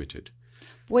time limited.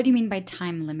 What do you mean by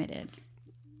time limited?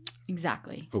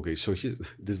 Exactly. Okay, so this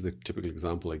is the typical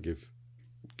example I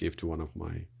gave to one of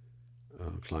my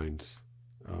clients.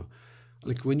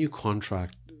 Like when you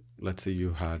contract, let's say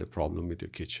you had a problem with your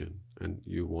kitchen and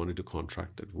you wanted to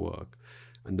contract that work,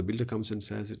 and the builder comes and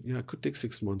says, yeah, it could take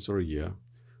 6 months or a year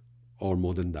or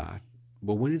more than that.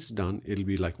 But when it's done, it'll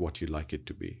be like what you like it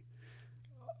to be.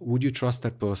 Would you trust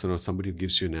that person or somebody who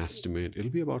gives you an estimate?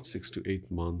 It'll be about 6 to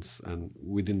 8 months. And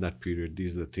within that period,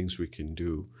 these are the things we can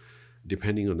do.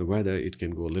 Depending on the weather, it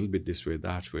can go a little bit this way,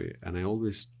 that way. And I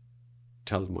always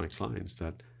tell my clients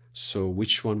that, so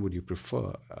which one would you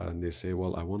prefer? And they say,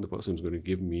 well, I want the person who's going to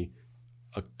give me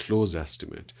a close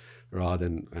estimate rather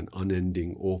than an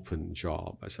unending open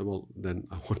job. I said, well, then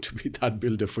I want to be that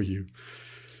builder for you.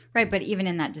 Right, but even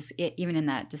in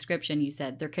that description, you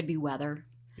said there could be weather.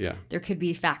 Yeah. There could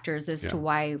be factors as to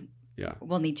why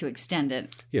we'll need to extend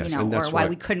it. Yes, or why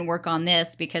we couldn't work on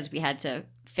this because we had to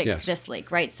fix this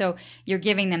leak, right? So you're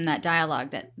giving them that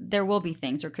dialogue that there will be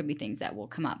things or could be things that will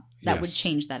come up that would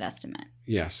change that estimate.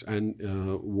 Yes, and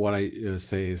what I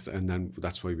say is, and then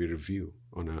that's why we review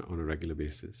on a regular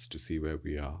basis to see where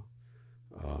we are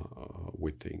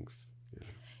with things. Yeah.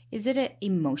 Is it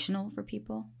emotional for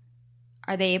people?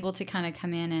 Are they able to kind of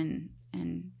come in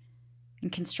and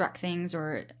construct things,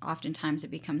 or oftentimes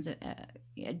it becomes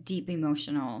a deep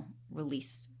emotional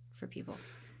release for people?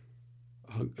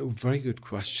 A very good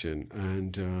question.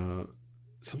 And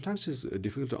sometimes it's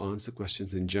difficult to answer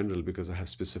questions in general because I have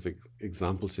specific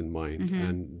examples in mind,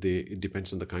 and it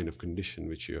depends on the kind of condition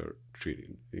which you're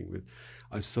treating with.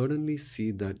 I certainly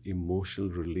see that emotional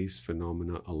release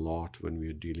phenomena a lot when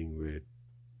we're dealing with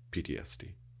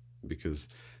PTSD, because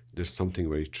there's something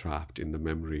very trapped in the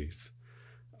memories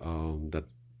that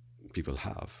people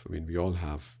have. I mean, we all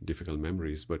have difficult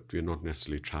memories, but we're not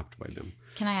necessarily trapped by them.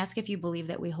 Can I ask if you believe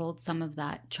that we hold some of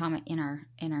that trauma in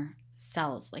our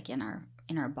cells, like in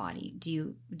our body? Do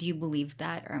you believe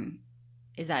that, or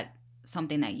is that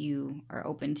something that you are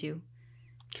open to?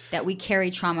 That we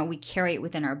carry trauma, we carry it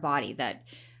within our body, that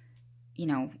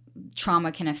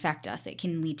trauma can affect us. It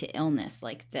can lead to illness,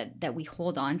 like that we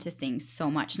hold on to things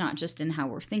so much, not just in how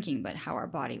we're thinking, but how our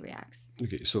body reacts.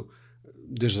 Okay, so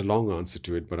there's a long answer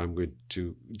to it, but I'm going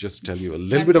to just tell you a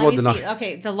little bit about the long.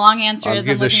 Okay, the long answer is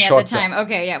I'm looking at the time.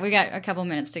 Okay, yeah, we got a couple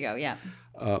minutes to go. Yeah.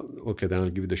 Okay, then I'll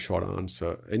give you the short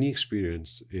answer. Any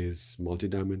experience is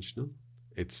multidimensional.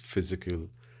 It's physical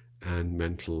and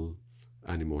mental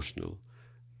and emotional.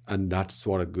 And that's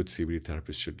what a good CBT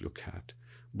therapist should look at.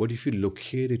 But if you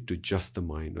locate it to just the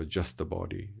mind or just the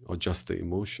body or just the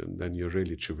emotion, then you're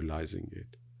really trivializing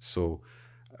it. So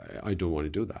I don't want to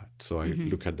do that. So I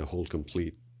look at the whole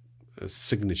complete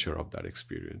signature of that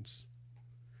experience.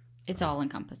 It's all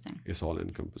encompassing. It's all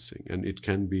encompassing. And it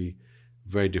can be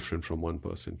very different from one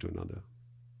person to another.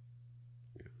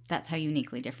 Yeah. That's how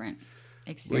uniquely different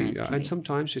experience can be. And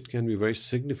sometimes it can be very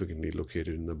significantly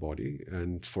located in the body.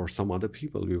 And for some other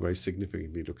people, be very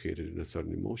significantly located in a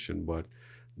certain emotion. But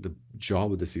the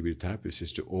job of the CBT therapist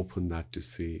is to open that to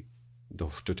see the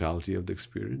totality of the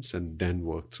experience and then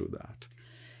work through that.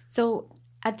 So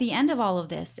at the end of all of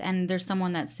this, and there's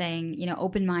someone that's saying,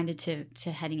 open-minded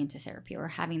to heading into therapy or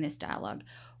having this dialogue,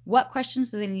 what questions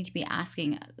do they need to be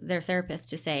asking their therapist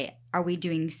to say, are we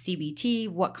doing CBT?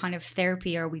 What kind of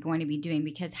therapy are we going to be doing?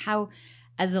 Because how,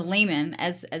 as a layman,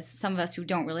 as some of us who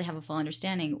don't really have a full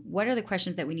understanding, what are the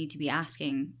questions that we need to be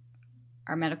asking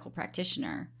our medical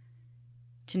practitioner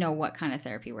to know what kind of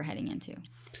therapy we're heading into?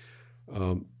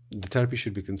 The therapy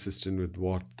should be consistent with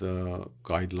what the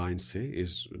guidelines say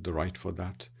is the right for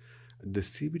that. The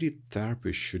CBT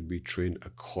therapist should be trained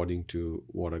according to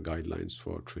what are guidelines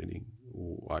for training.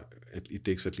 It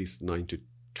takes at least 9 to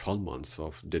 12 months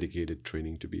of dedicated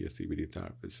training to be a CBT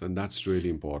therapist, and that's really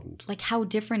important. Like, how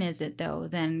different is it, though,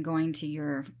 than going to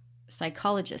your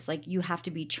psychologist? Like, you have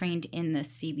to be trained in the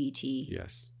CBT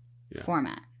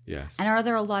format. Yes. And are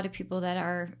there a lot of people that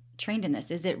are trained in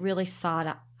this? Is it really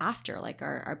sought after? Like,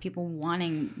 are people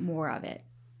wanting more of it?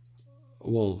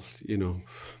 Well,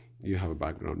 you have a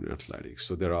background in athletics,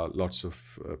 so there are lots of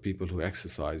people who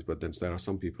exercise, but then there are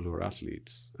some people who are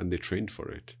athletes and they trained for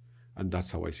it. And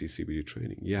that's how I see CBT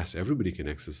training. Yes, everybody can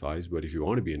exercise, but if you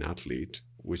want to be an athlete,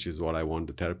 which is what I want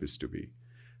the therapist to be,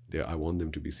 I want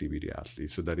them to be CBT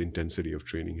athletes. So that intensity of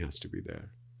training has to be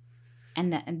there.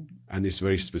 And it's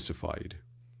very specified.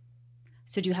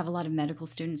 So do you have a lot of medical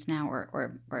students now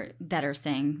or that are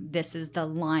saying this is the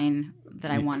line that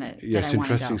I want to Yes,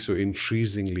 interesting. So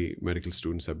increasingly medical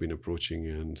students have been approaching,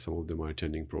 and some of them are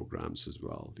attending programs as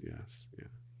well. Yes. Yeah.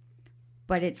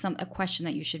 But it's a question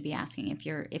that you should be asking if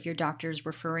your doctor's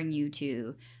referring you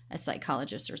to a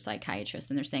psychologist or psychiatrist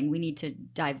and they're saying we need to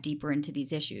dive deeper into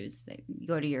these issues. You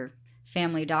go to your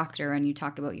family doctor and you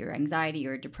talk about your anxiety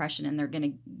or depression, and they're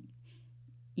going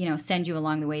to send you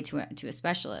along the way to a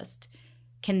specialist.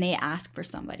 Can they ask for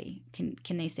somebody?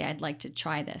 Can they say, I'd like to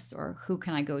try this? Or who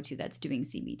can I go to that's doing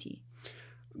CBT?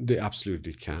 They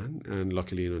absolutely can. And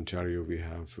luckily in Ontario, we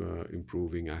have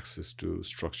improving access to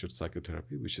structured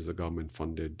psychotherapy, which is a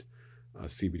government-funded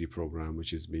CBT program,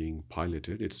 which is being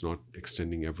piloted. It's not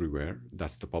extending everywhere.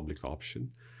 That's the public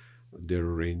option. There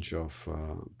are a range of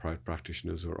private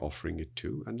practitioners who are offering it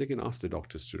too, and they can ask the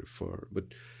doctors to refer. But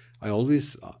I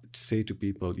always say to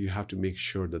people, you have to make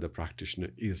sure that the practitioner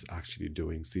is actually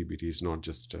doing CBT. It's not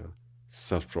just a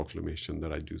self-proclamation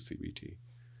that I do CBT.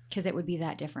 Because it would be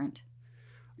that different.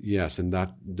 Yes, and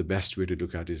that the best way to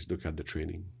look at the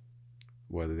training,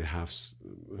 whether they have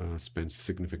spent a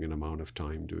significant amount of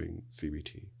time doing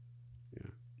CBT.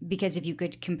 Yeah. Because if you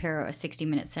could compare a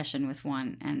 60-minute session with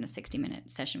one and a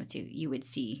 60-minute session with two, you would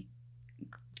see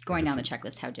going down the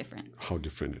checklist how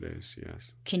different it is.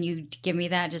 Yes. Can you give me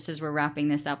that just as we're wrapping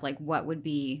this up? Like, what would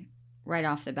be right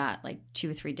off the bat, like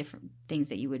 2 or 3 different things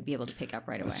that you would be able to pick up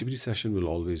right away? A CBT session will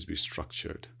always be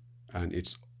structured, and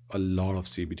it's a lot of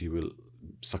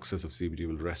success of CBT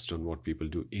will rest on what people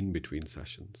do in between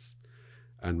sessions.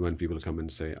 And when people come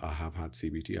and say, I have had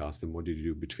CBT, ask them, what did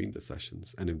you do between the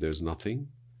sessions? And if there's nothing,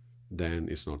 then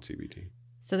it's not CBT.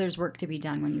 So there's work to be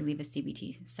done when you leave a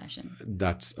CBT session.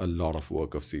 That's a lot of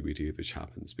work of CBT which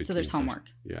happens between. So there's homework.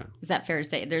 Yeah. Is that fair to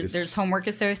say? There's homework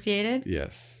associated?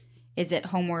 Yes. Is it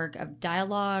homework of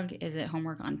dialogue? Is it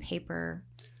homework on paper?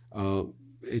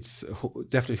 It's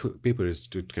definitely paper is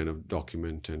to kind of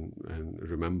document and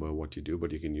remember what you do,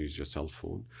 but you can use your cell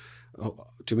phone.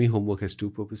 To me, homework has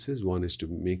 2 purposes. One is to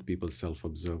make people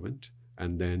self-observant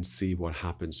and then see what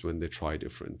happens when they try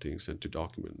different things and to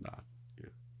document that.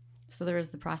 So there is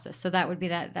the process. So that would be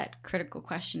that critical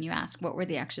question you ask. What were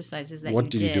the exercises that what you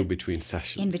did? What did you do between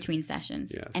sessions? In between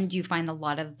sessions. Yes. And do you find a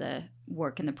lot of the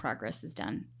work and the progress is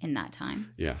done in that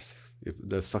time? Yes. If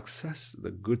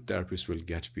the good therapist will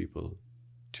get people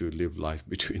to live life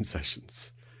between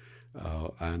sessions.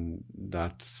 And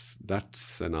that's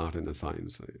an art and a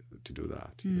science to do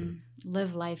that. Yeah.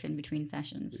 Live life in between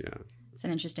sessions. Yeah. It's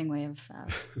an interesting way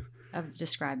of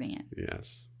describing it.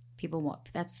 Yes.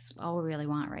 That's all we really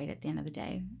want, right? At the end of the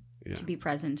day, to be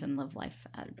present and live life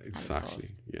at its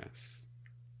fullest. Yes.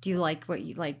 Do you like what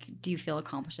you like? Do you feel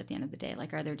accomplished at the end of the day?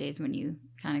 Like, are there days when you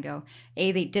kind of go,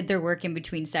 they did their work in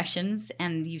between sessions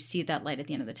and you see that light at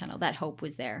the end of the tunnel? That hope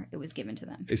was there. It was given to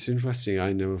them. It's interesting.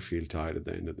 I never feel tired at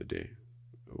the end of the day.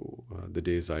 The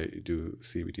days I do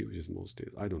CBT, which is most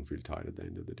days, I don't feel tired at the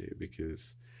end of the day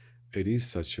because it is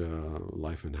such a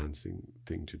life-enhancing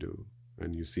thing to do.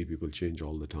 And you see people change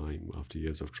all the time after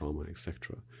years of trauma,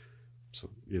 etc. So,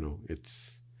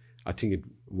 I think it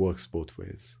works both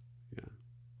ways. Yeah.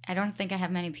 I don't think I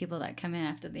have many people that come in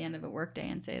after the end of a workday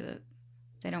and say that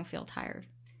they don't feel tired.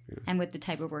 Yeah. And with the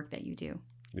type of work that you do.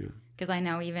 Yeah. Because I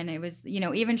know even it was,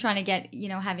 even trying to get,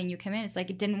 having you come in, it's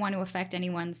like it didn't want to affect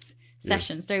anyone's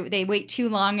sessions. Yes. They wait too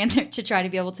long to try to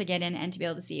be able to get in and to be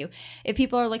able to see you. If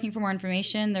people are looking for more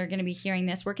information, they're going to be hearing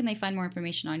this. Where can they find more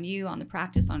information on you, on the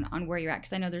practice, on where you're at?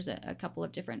 Because I know there's a couple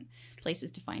of different places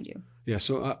to find you. Yeah,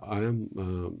 so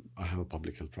I have a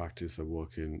public health practice. I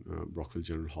work in Brockville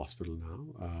General Hospital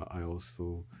now. I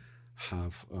also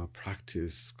have a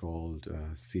practice called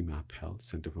CMAP Health,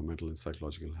 Center for Mental and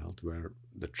Psychological Health, where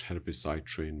the therapists I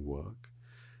train work.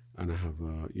 And I have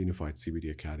a Unified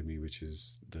CBT Academy, which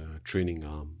is the training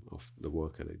arm of the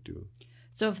work that I do.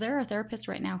 So if there are therapists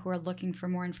right now who are looking for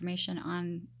more information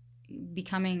on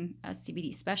becoming a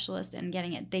CBT specialist and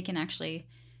getting it, they can actually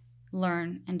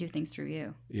learn and do things through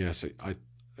you. Yes,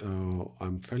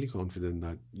 I'm fairly confident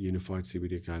that Unified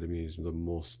CBT Academy is the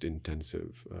most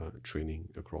intensive training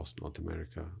across North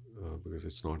America because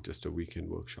it's not just a weekend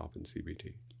workshop in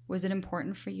CBT. Was it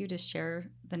important for you to share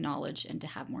the knowledge and to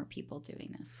have more people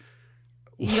doing this?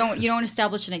 You don't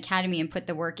establish an academy and put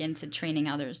the work into training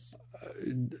others.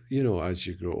 As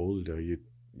you grow older,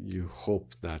 you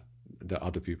hope that the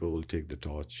other people will take the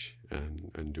torch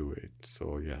and do it.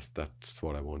 So yes, that's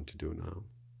what I want to do now.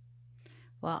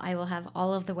 Well, I will have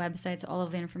all of the websites, all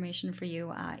of the information for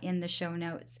you in the show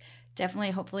notes.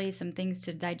 Definitely, hopefully, some things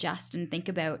to digest and think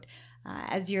about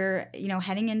as you're,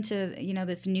 heading into,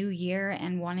 this new year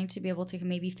and wanting to be able to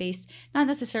maybe face not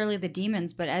necessarily the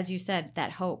demons, but as you said,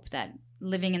 that hope, that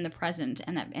living in the present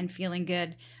and feeling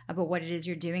good about what it is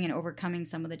you're doing and overcoming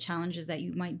some of the challenges that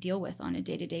you might deal with on a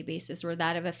day-to-day basis, or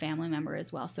that of a family member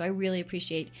as well. So I really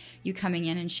appreciate you coming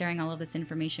in and sharing all of this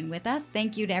information with us.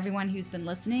 Thank you to everyone who's been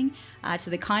listening to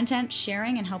the content,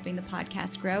 sharing, and helping the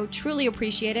podcast grow. Truly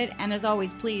appreciate it. And as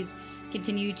always, please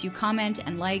continue to comment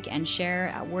and like and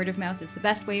share. Word of mouth is the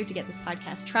best way to get this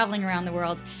podcast traveling around the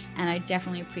world. And I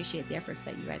definitely appreciate the efforts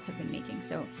that you guys have been making.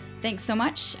 So thanks so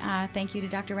much. Thank you to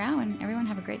Dr. Rao, and everyone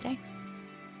have a great day.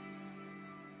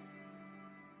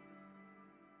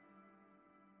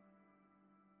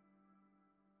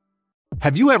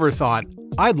 Have you ever thought,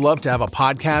 I'd love to have a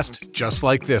podcast just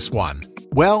like this one?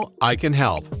 Well, I can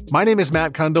help. My name is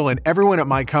Matt Kundle, and everyone at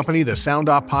my company, the Sound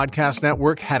Off Podcast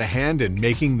Network, had a hand in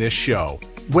making this show.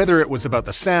 Whether it was about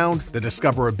the sound, the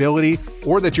discoverability,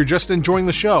 or that you're just enjoying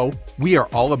the show, we are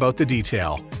all about the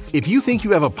detail. If you think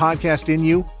you have a podcast in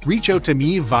you, reach out to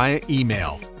me via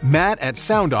email,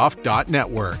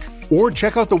 matt@soundoff.network, or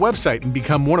check out the website and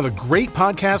become one of the great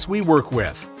podcasts we work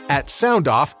with at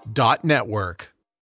soundoff.network.